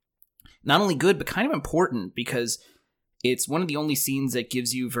so not only good, but kind of important, because it's one of the only scenes that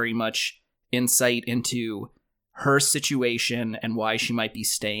gives you very much insight into her situation and why she might be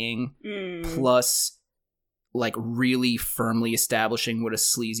staying, plus... like, really firmly establishing what a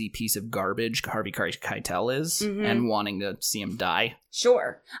sleazy piece of garbage Harvey Keitel is, and wanting to see him die.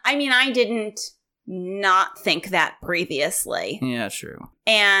 Sure. I mean, I didn't not think that previously. Yeah, true.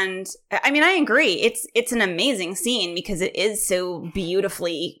 And, I mean, I agree. It's an amazing scene because it is so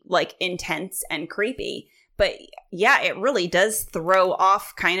beautifully, like, intense and creepy. But, yeah, it really does throw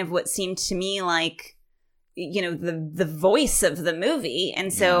off kind of what seemed to me like... the voice of the movie.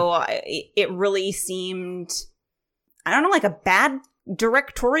 And so it really seemed, I don't know, like a bad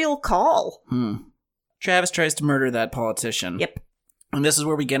directorial call. Travis tries to murder that politician. Yep. And this is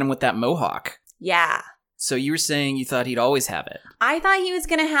where we get him with that mohawk. Yeah. So you were saying you thought he'd always have it. I thought he was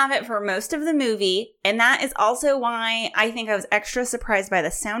going to have it for most of the movie. And that is also why I think I was extra surprised by the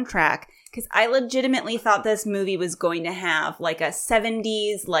soundtrack. Because I legitimately thought this movie was going to have like a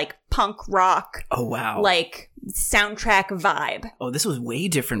 70s, like punk rock. Oh, wow. Like soundtrack vibe. Oh, this was way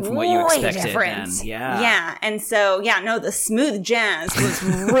different from what you expected then. Yeah. Yeah. And so, the smooth jazz was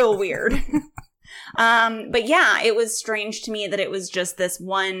real weird. But yeah, it was strange to me that it was just this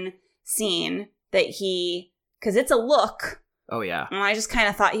one scene that because it's a look. Oh, yeah. And I just kind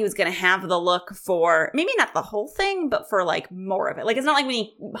of thought he was going to have the look for, maybe not the whole thing, but for, like, more of it. Like, it's not like when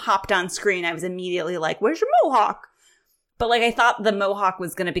he hopped on screen, I was immediately like, where's your mohawk? But, like, I thought the mohawk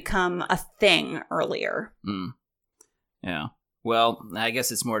was going to become a thing earlier. Yeah. Well, I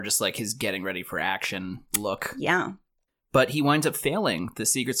guess it's more just, like, his getting ready for action look. Yeah. But he winds up failing. The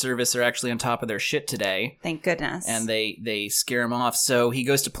Secret Service are actually on top of their shit today. Thank goodness. And they scare him off. So he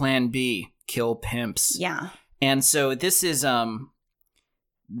goes to plan B, kill pimps. Yeah. And so this is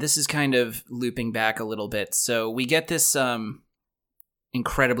this is kind of looping back a little bit. So we get this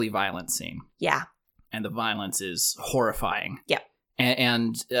incredibly violent scene. Yeah. And the violence is horrifying. Yep.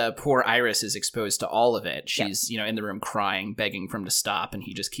 And poor Iris is exposed to all of it. She's, in the room crying, begging for him to stop, and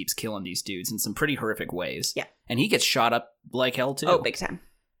he just keeps killing these dudes in some pretty horrific ways. Yeah. And he gets shot up like hell, too. Oh, big time.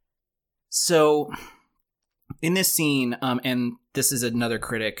 So, in this scene, and this is another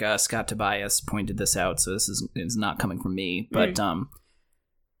critic, Scott Tobias, pointed this out, so this is not coming from me, but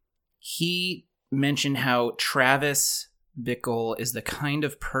he mentioned how Travis Bickle is the kind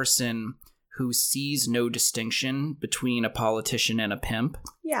of person who sees no distinction between a politician and a pimp.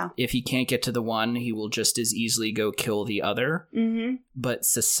 Yeah. If he can't get to the one, he will just as easily go kill the other. Mm-hmm. But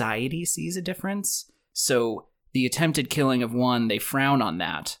society sees a difference. So the attempted killing of one, they frown on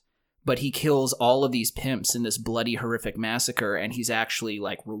that. But he kills all of these pimps in this bloody, horrific massacre, and he's actually,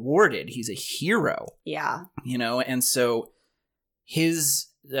 like, rewarded. He's a hero. Yeah. And so his,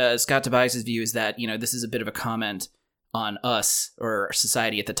 Scott Tobias' view is that, this is a bit of a comment on us, or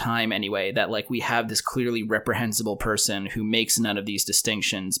society at the time anyway, that like we have this clearly reprehensible person who makes none of these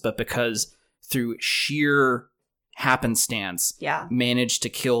distinctions, but because through sheer happenstance managed to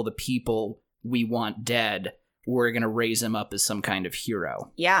kill the people we want dead, we're going to raise him up as some kind of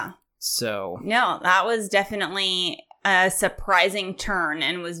hero. Yeah. So. No, that was definitely a surprising turn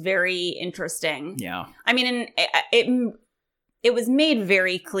and was very interesting. Yeah. I mean, it was made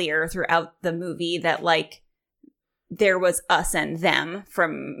very clear throughout the movie that like, there was us and them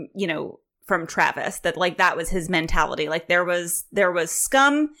from Travis, that like that was his mentality. Like there was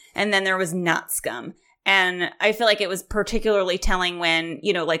scum and then there was not scum. And I feel like it was particularly telling when,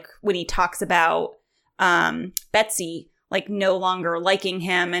 like when he talks about Betsy like no longer liking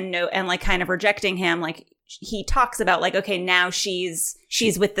him and like kind of rejecting him. Like he talks about like, okay, now she's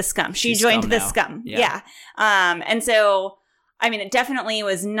with the scum. She joined the scum. Yeah. And so I mean, it definitely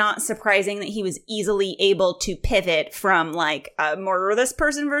was not surprising that he was easily able to pivot from like murder this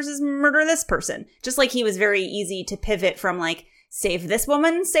person versus murder this person. Just like he was very easy to pivot from like save this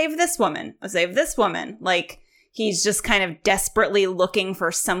woman, save this woman, save this woman. Like he's just kind of desperately looking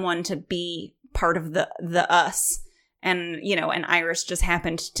for someone to be part of the us. And, and Iris just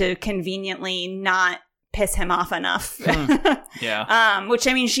happened to conveniently not piss him off enough. Yeah. Which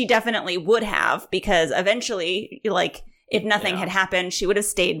I mean, she definitely would have, because eventually like, if nothing had happened, she would have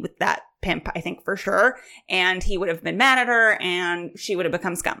stayed with that pimp, I think, for sure. And he would have been mad at her, and she would have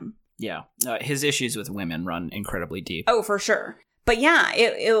become scum. Yeah. His issues with women run incredibly deep. Oh, for sure. But yeah,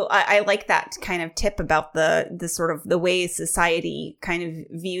 I like that kind of tip about the sort of the way society kind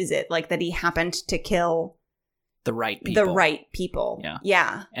of views it, like that he happened to kill the right people. Yeah.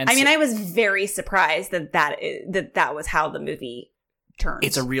 Yeah. And I mean, I was very surprised that was how the movie turns.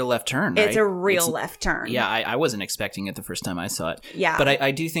 It's a real left turn, right? It's a real left turn. Yeah, I wasn't expecting it the first time I saw it. Yeah. But I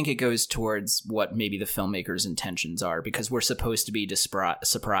do think it goes towards what maybe the filmmaker's intentions are, because we're supposed to be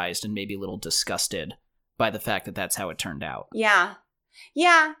surprised and maybe a little disgusted by the fact that that's how it turned out. Yeah.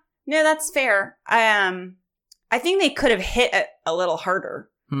 Yeah. No, that's fair. I think they could have hit it a little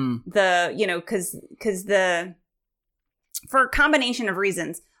harder. Because for a combination of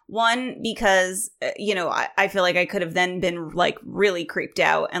reasons. One, because, I feel like I could have then been like really creeped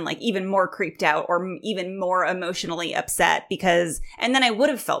out and like even more creeped out or even more emotionally upset and then I would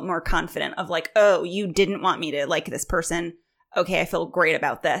have felt more confident of like, oh, you didn't want me to like this person. Okay, I feel great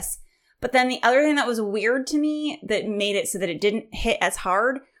about this. But then the other thing that was weird to me that made it so that it didn't hit as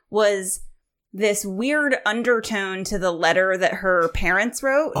hard was this weird undertone to the letter that her parents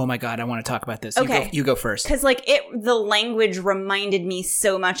wrote. Oh my God, I want to talk about this. Okay. You go first. Because like the language reminded me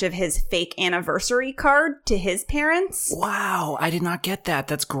so much of his fake anniversary card to his parents. Wow, I did not get that.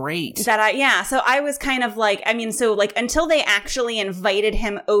 That's great. So I was kind of like, I mean, so like until they actually invited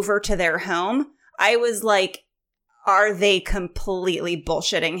him over to their home, I was like, are they completely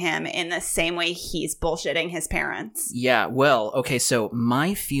bullshitting him in the same way he's bullshitting his parents? Yeah, well, okay, so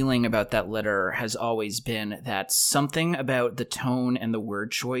my feeling about that letter has always been that something about the tone and the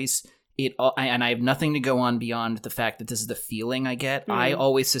word choice, and I have nothing to go on beyond the fact that this is the feeling I get. I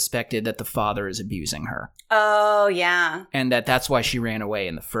always suspected that the father is abusing her. Oh, yeah. And that's why she ran away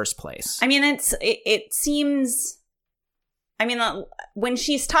in the first place. I mean, it seems... I mean, when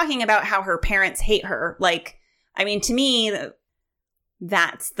she's talking about how her parents hate her, like... I mean, to me,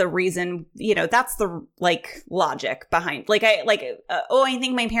 that's the reason, that's the, like, logic behind, I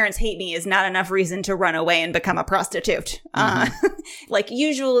think my parents hate me is not enough reason to run away and become a prostitute. Like,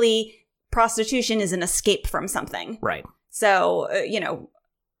 usually, prostitution is an escape from something. Right. So,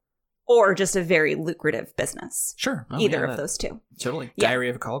 or just a very lucrative business. Sure. Either of those two. Totally. Yeah. Diary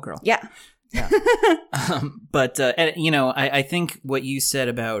of a Call Girl. Yeah. But I think what you said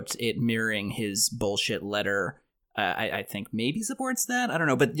about it mirroring his bullshit letter, I think maybe supports that. I don't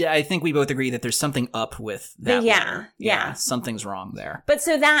know, but yeah, I think we both agree that there's something up with that. Yeah, something's wrong there. But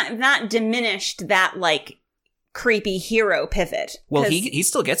so that diminished that like creepy hero pivot. Well, he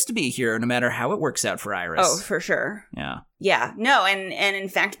still gets to be a hero no matter how it works out for Iris. Oh, for sure. Yeah. No, and in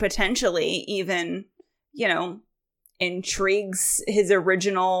fact, potentially even, intrigues his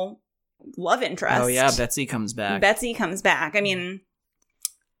original love interest. Oh yeah, Betsy comes back. I mean,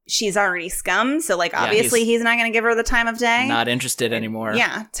 she's already scum, so like obviously he's not going to give her the time of day. Not interested anymore.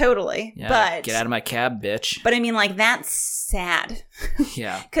 Yeah, totally. Yeah, but get out of my cab, bitch. But I mean, like, that's sad.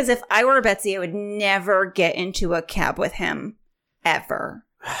 Yeah. Because if I were Betsy, I would never get into a cab with him ever.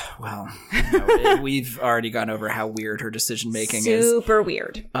 Well, we've already gone over how weird her decision making is. Super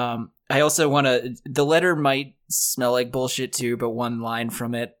weird. I also want to. The letter might smell like bullshit too, but one line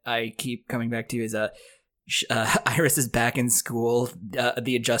from it I keep coming back to is Iris is back in school.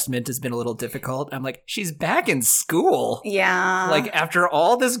 The adjustment has been a little difficult. I'm like, she's back in school. Yeah. Like, after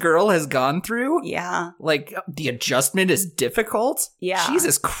all this girl has gone through. Yeah. Like, the adjustment is difficult. Yeah.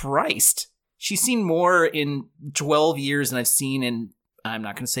 Jesus Christ. She's seen more in 12 years than I've seen in, I'm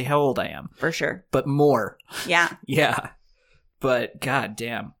not going to say how old I am. For sure. But more. Yeah. Yeah. But god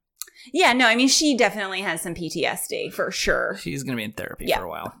damn. Yeah, no, I mean, she definitely has some PTSD, for sure. She's going to be in therapy for a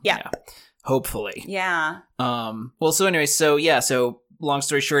while. Yeah. Hopefully. Yeah. Well, so anyway, so long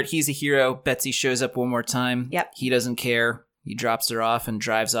story short, he's a hero. Betsy shows up one more time. Yep. He doesn't care. He drops her off and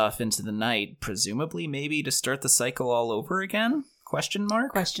drives off into the night, presumably maybe to start the cycle all over again? Question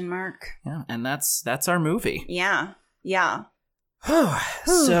mark? Yeah, and that's our movie. Yeah. Yeah.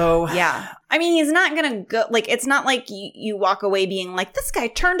 So yeah, I mean, he's not gonna go, like, it's not like you walk away being like, this guy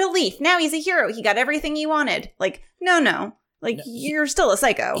turned a leaf, now he's a hero, he got everything he wanted. Like, no, like, you're still a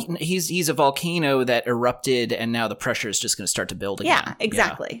psycho. He's a volcano that erupted, and now the pressure is just going to start to build again. Yeah,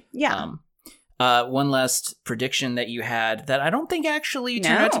 exactly. Yeah. One last prediction that you had that I don't think actually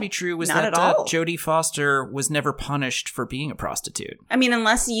turned out to be true was that Jodie Foster was never punished for being a prostitute. I mean,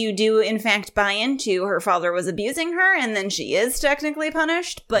 unless you do, in fact, buy into her father was abusing her, and then she is technically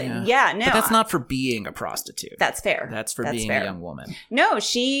punished. But yeah no. But that's not for being a prostitute. That's fair. That's for being a young woman. No,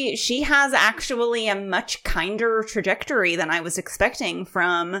 she has actually a much kinder trajectory than I was expecting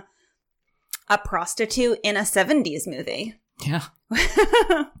from a prostitute in a 70s movie. Yeah.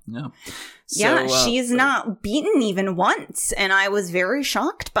 No. Yeah, she's not beaten even once, and I was very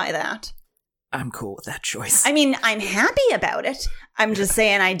shocked by that. I'm cool with that choice. I mean, I'm happy about it. I'm just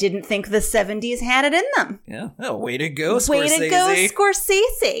saying I didn't think the 70s had it in them. Yeah. Oh, way to go, Scorsese. Way to go,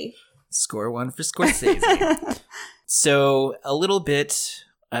 Scorsese. Score one for Scorsese. So, a little bit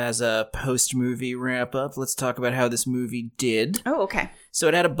as a post-movie wrap-up, let's talk about how this movie did. Oh, okay. So,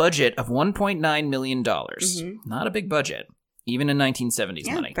 it had a budget of $1.9 million. Mm-hmm. Not a big budget. Even in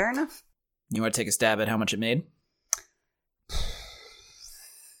 1970s money. Yeah, fair enough. You want to take a stab at how much it made?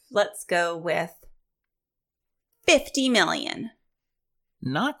 Let's go with $50 million.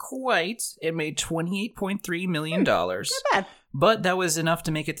 Not quite. It made $28.3 million. Not bad. But that was enough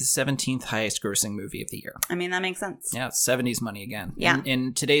to make it the 17th highest grossing movie of the year. I mean, that makes sense. Yeah, it's 70s money again. Yeah.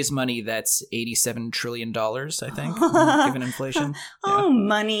 In today's money, that's $87 trillion, I think, given inflation. Oh,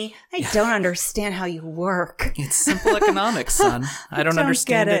 money. I don't understand how you work. It's simple economics, son. I don't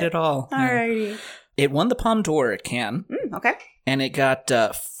understand it at all. Alrighty. It won the Palme d'Or at Cannes. Okay. And it got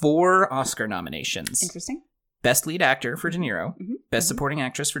 4 Oscar nominations. Interesting. Best Lead Actor for De Niro. Mm-hmm. Best Supporting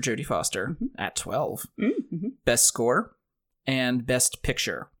Actress for Jodie Foster at 12. Mm-hmm. Best Score. And Best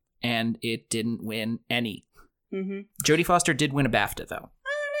Picture. And it didn't win any. Mm-hmm. Jodie Foster did win a BAFTA, though.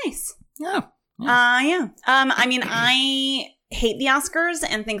 Oh, nice. Yeah. Yeah. I mean, I hate the Oscars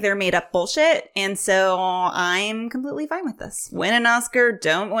and think they're made up bullshit. And so I'm completely fine with this. Win an Oscar,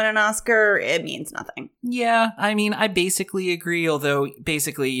 don't win an Oscar, it means nothing. Yeah. I mean, I basically agree. Although,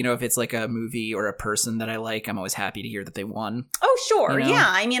 basically, if it's like a movie or a person that I like, I'm always happy to hear that they won. Oh, sure. Yeah.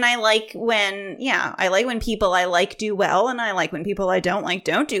 I mean, I like when people I like do well, and I like when people I don't like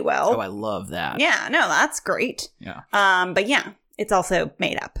don't do well. Oh, I love that. Yeah. No, that's great. Yeah. But yeah, it's also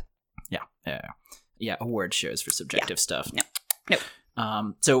made up. Yeah, award shows for subjective stuff. No.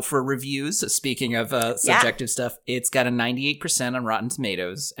 So for reviews, speaking of subjective stuff, it's got a 98% on Rotten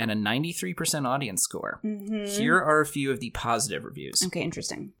Tomatoes and a 93% audience score. Mm-hmm. Here are a few of the positive reviews. Okay,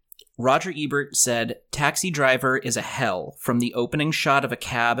 interesting. Roger Ebert said, Taxi Driver is a hell, from the opening shot of a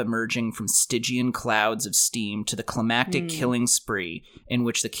cab emerging from Stygian clouds of steam to the climactic killing spree in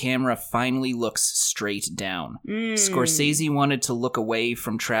which the camera finally looks straight down. Scorsese wanted to look away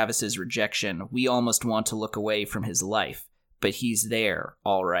from Travis's rejection. We almost want to look away from his life. but he's there,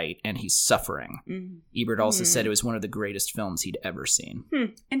 all right, and he's suffering. Ebert also said it was one of the greatest films he'd ever seen.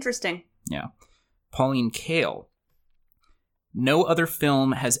 Interesting. Yeah. Pauline Kael. No other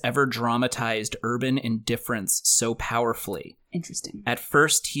film has ever dramatized urban indifference so powerfully. Interesting. At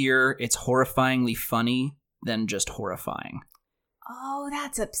first here, it's horrifyingly funny, then just horrifying. Oh,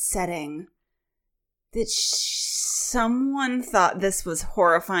 that's upsetting. That someone thought this was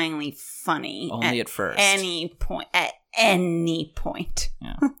horrifyingly funny. Only at first. At any point.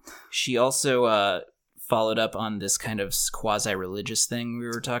 Yeah. She also followed up on this kind of quasi-religious thing we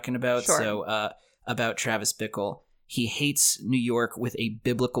were talking about. Sure. So, about Travis Bickle. He hates New York with a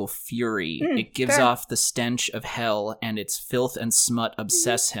biblical fury. It gives off the stench of hell, and its filth and smut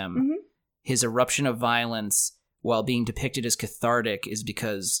obsess him. His eruption of violence, while being depicted as cathartic, is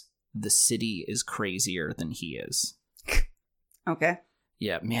because the city is crazier than he is. Okay.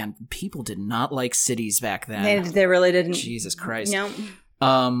 Yeah, man, people did not like cities back then. They really didn't. Jesus Christ. No.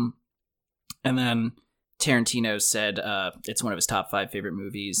 And then Tarantino said it's one of his top 5 favorite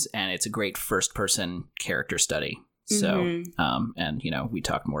movies, and it's a great first-person character study. So, and, we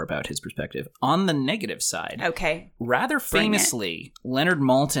talked more about his perspective. On the negative side, okay, rather famously, Leonard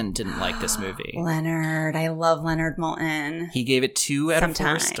Maltin didn't like this movie. Leonard, I love Leonard Maltin. He gave it 2 out of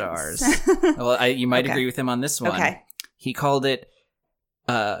 4 stars. Well, you might agree with him on this one. Okay. He called it,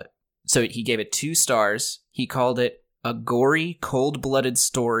 so he gave it 2 stars. He called it a gory, cold-blooded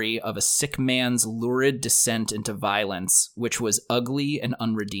story of a sick man's lurid descent into violence, which was ugly and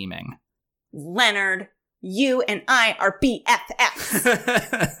unredeeming. Leonard, you and I are BFFs.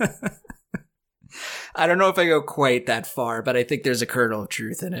 I don't know if I go quite that far, but I think there's a kernel of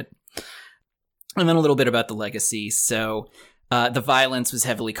truth in it. And then a little bit about the legacy. So, the violence was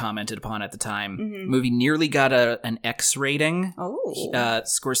heavily commented upon at the time. Movie nearly got an X rating.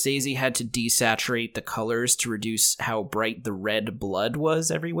 Scorsese had to desaturate the colors to reduce how bright the red blood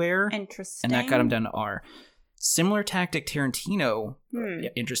was everywhere. Interesting. And that got him down to R. Similar tactic Tarantino,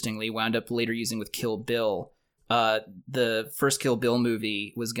 interestingly, wound up later using with Kill Bill. The first Kill Bill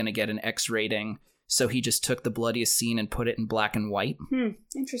movie was going to get an X rating, so he just took the bloodiest scene and put it in black and white.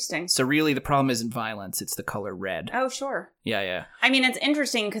 Interesting. So really, the problem isn't violence, it's the color red. Oh, sure. Yeah. I mean, it's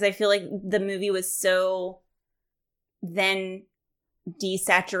interesting because I feel like the movie was so then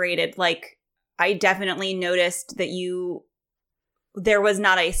desaturated. Like, I definitely noticed that there was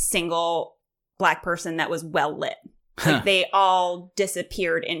not a single Black person that was well lit. Like, they all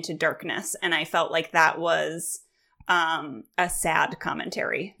disappeared into darkness, and I felt like that was a sad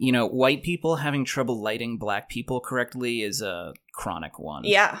commentary. White people having trouble lighting Black people correctly is a chronic one.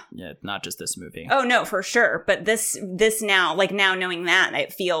 Yeah, not just this movie. Oh no, for sure. But this now, like, now knowing that,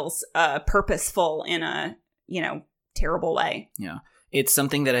 it feels purposeful in a terrible way. Yeah. It's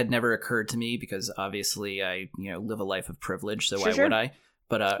something that had never occurred to me because obviously I live a life of privilege, so why would I?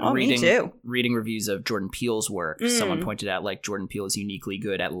 But reading reviews of Jordan Peele's work, someone pointed out like Jordan Peele is uniquely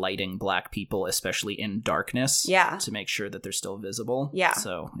good at lighting Black people, especially in darkness, to make sure that they're still visible. Yeah.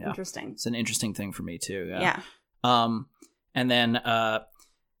 So interesting. It's an interesting thing for me too. Yeah. And then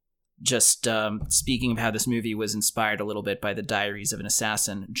just speaking of how this movie was inspired a little bit by the Diaries of an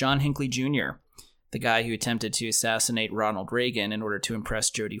Assassin, John Hinckley Jr., the guy who attempted to assassinate Ronald Reagan in order to impress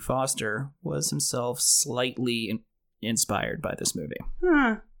Jodie Foster, was himself slightly inspired by this movie.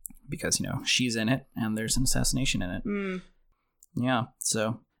 Because, she's in it and there's an assassination in it. Yeah,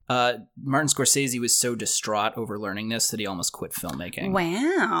 so Martin Scorsese was so distraught over learning this that he almost quit filmmaking.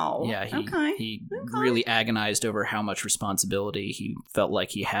 Wow. Yeah, he really agonized over how much responsibility he felt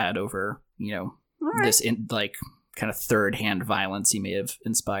like he had over, this kind of third-hand violence he may have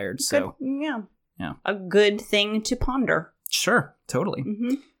inspired. Good. So Yeah. A good thing to ponder. Sure, totally.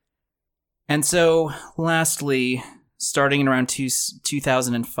 And so, lastly, starting in around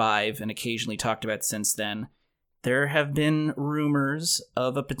 2005, and occasionally talked about since then, there have been rumors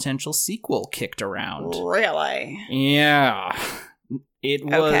of a potential sequel kicked around. Really? Yeah. It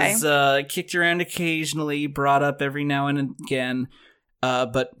was kicked around occasionally, brought up every now and again,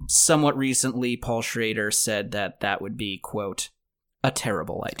 but somewhat recently, Paul Schrader said that would be, quote, a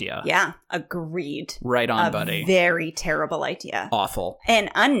terrible idea. Yeah, agreed. Right on, buddy. Very terrible idea. Awful.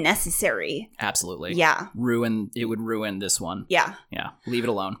 And unnecessary. Absolutely. Yeah. It would ruin this one. Yeah. Yeah. Leave it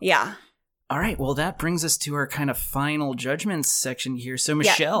alone. Yeah. All right. Well, that brings us to our kind of final judgments section here. So,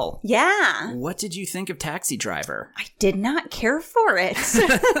 Michelle. Yeah. What did you think of Taxi Driver? I did not care for it.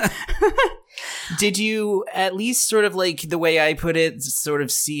 Did you, at least sort of like the way I put it, sort of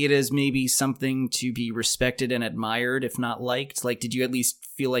see it as maybe something to be respected and admired, if not liked? Like, did you at least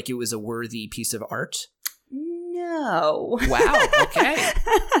feel like it was a worthy piece of art? No. no. Wow. Okay.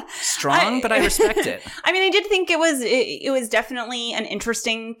 Strong, but I respect it. I mean, I did think it was definitely an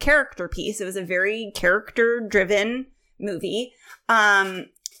interesting character piece. It was a very character-driven movie. I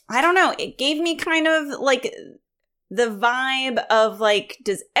don't know. It gave me kind of like the vibe of like,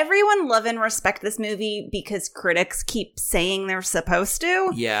 does everyone love and respect this movie because critics keep saying they're supposed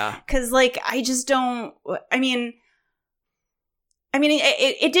to? Yeah. Because like, I just don't, I mean,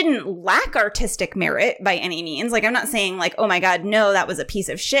 it didn't lack artistic merit by any means. Like, I'm not saying like, oh my God, no, that was a piece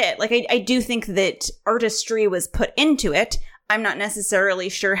of shit. Like, I do think that artistry was put into it. I'm not necessarily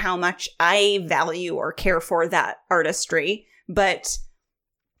sure how much I value or care for that artistry, but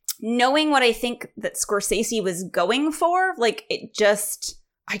knowing what I think that Scorsese was going for, like, I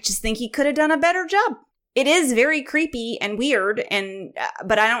just think he could have done a better job. It is very creepy and weird,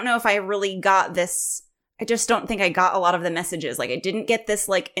 but I don't know if I really got this. I just don't think I got a lot of the messages. Like, I didn't get this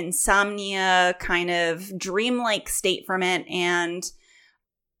like insomnia kind of dreamlike state from it, and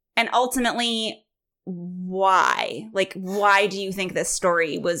ultimately, why? Like, why do you think this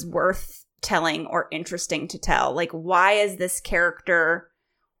story was worth telling or interesting to tell? Like, why is this character?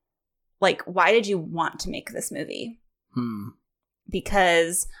 Like, why did you want to make this movie?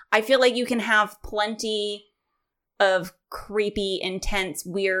 Because I feel like you can have plenty of creepy, intense,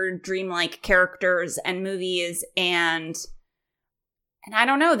 weird, dreamlike characters and movies, and I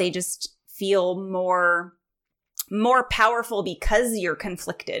don't know, they just feel more powerful because you're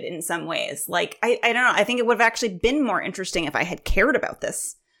conflicted in some ways. Like, I don't know, I think it would have actually been more interesting if I had cared about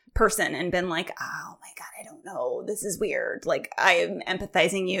this person and been like, oh my God, I don't know, this is weird. Like, I am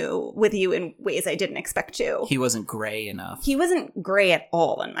empathizing with you in ways I didn't expect to. He wasn't gray enough. He wasn't gray at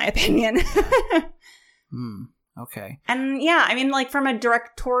all, in my opinion. Okay. And yeah, I mean, like, from a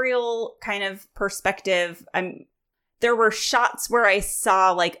directorial kind of perspective, there were shots where I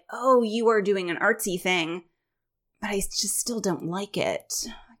saw like, oh, you are doing an artsy thing, but I just still don't like it.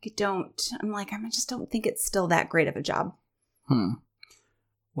 Like, I just don't think it's still that great of a job.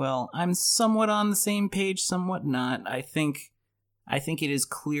 Well, I'm somewhat on the same page, somewhat not. I think it is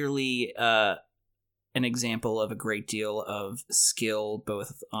clearly an example of a great deal of skill,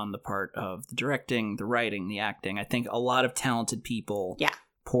 both on the part of the directing, the writing, the acting. I think a lot of talented people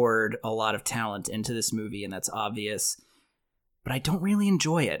poured a lot of talent into this movie, and that's obvious. But I don't really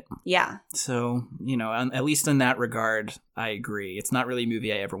enjoy it. Yeah. So, at least in that regard, I agree. It's not really a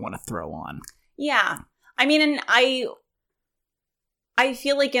movie I ever want to throw on. Yeah. I mean, and I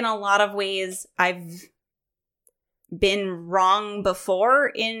feel like in a lot of ways I've been wrong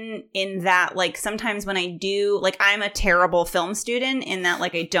before in that, like, sometimes when I do, like, I'm a terrible film student in that,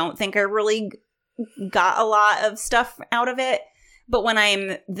 like, I don't think I really got a lot of stuff out of it. But when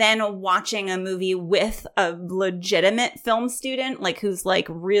I'm then watching a movie with a legitimate film student, like, who's like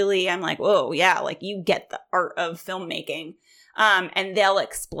really, I'm like, whoa, yeah, like, you get the art of filmmaking. And they'll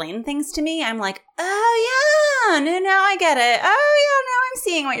explain things to me. I'm like, oh yeah, no, now I get it. Oh yeah, now I'm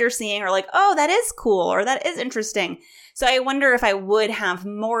seeing what you're seeing. Or like, oh, that is cool, or that is interesting. So I wonder if I would have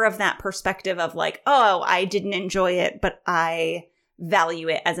more of that perspective of like, oh, I didn't enjoy it, but I value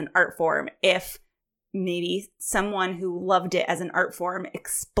it as an art form. If maybe someone who loved it as an art form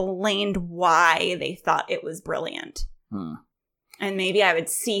explained why they thought it was brilliant. And maybe I would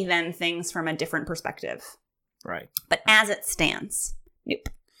see then things from a different perspective. Right. But as it stands, nope.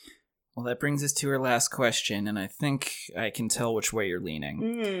 Well, that brings us to our last question, and I think I can tell which way you're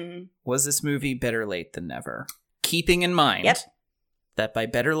leaning. Was this movie better late than never? Keeping in mind that by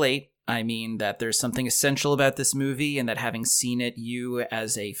better late, I mean that there's something essential about this movie, and that having seen it, you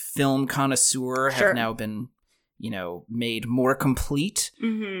as a film connoisseur have now been, made more complete.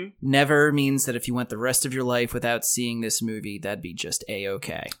 Never means that if you went the rest of your life without seeing this movie, that'd be just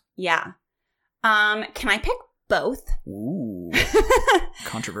A-okay. Yeah. Can I pick both? Ooh.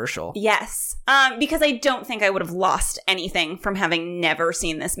 Controversial. Yes. Because I don't think I would have lost anything from having never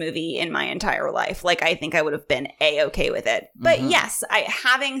seen this movie in my entire life. Like, I think I would have been A-okay with it. But yes,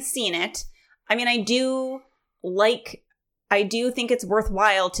 having seen it, I mean, I do think it's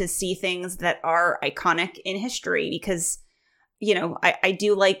worthwhile to see things that are iconic in history because, I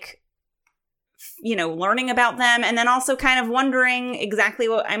do like, learning about them, and then also kind of wondering exactly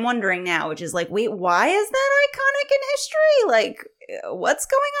what I'm wondering now, which is like, wait, why is that iconic in history? Like, what's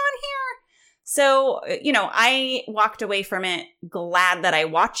going on here? So, I walked away from it glad that I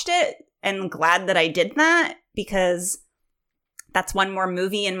watched it and glad that I did that, because that's one more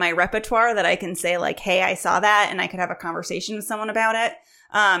movie in my repertoire that I can say like, hey, I saw that, and I could have a conversation with someone about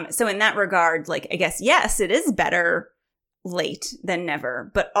it. So in that regard, like, I guess, yes, it is better late than never,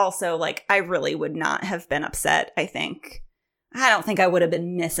 but also like, I really would not have been upset, I think, I don't think I would have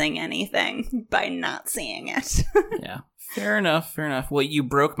been missing anything by not seeing it. Yeah. Fair enough. Well, you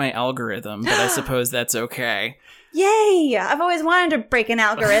broke my algorithm, but I suppose that's okay. Yay! I've always wanted to break an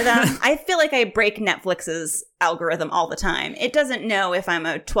algorithm. I feel like I break Netflix's algorithm all the time. It doesn't know if I'm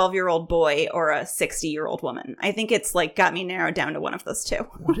a 12-year-old boy or a 60-year-old woman. I think it's like got me narrowed down to one of those two.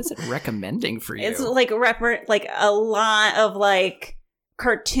 What is it recommending for you? It's like like a lot of like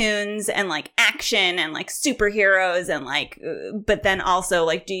cartoons and like action and like superheroes and like, but then also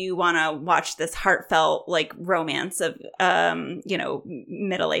like, do you want to watch this heartfelt like romance of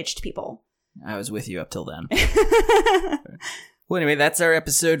middle-aged people? I was with you up till then. Well, anyway, that's our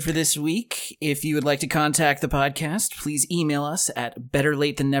episode for this week. If you would like to contact the podcast, please email us at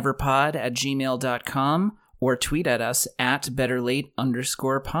betterlatethanneverpod@gmail.com or tweet at us at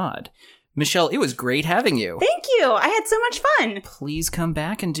betterlate_pod. Michelle, it was great having you. Thank you. I had so much fun. Please come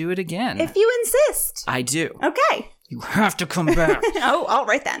back and do it again. If you insist. I do. Okay. You have to come back. Oh, all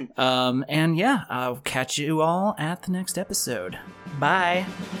right then. And yeah, I'll catch you all at the next episode. Bye.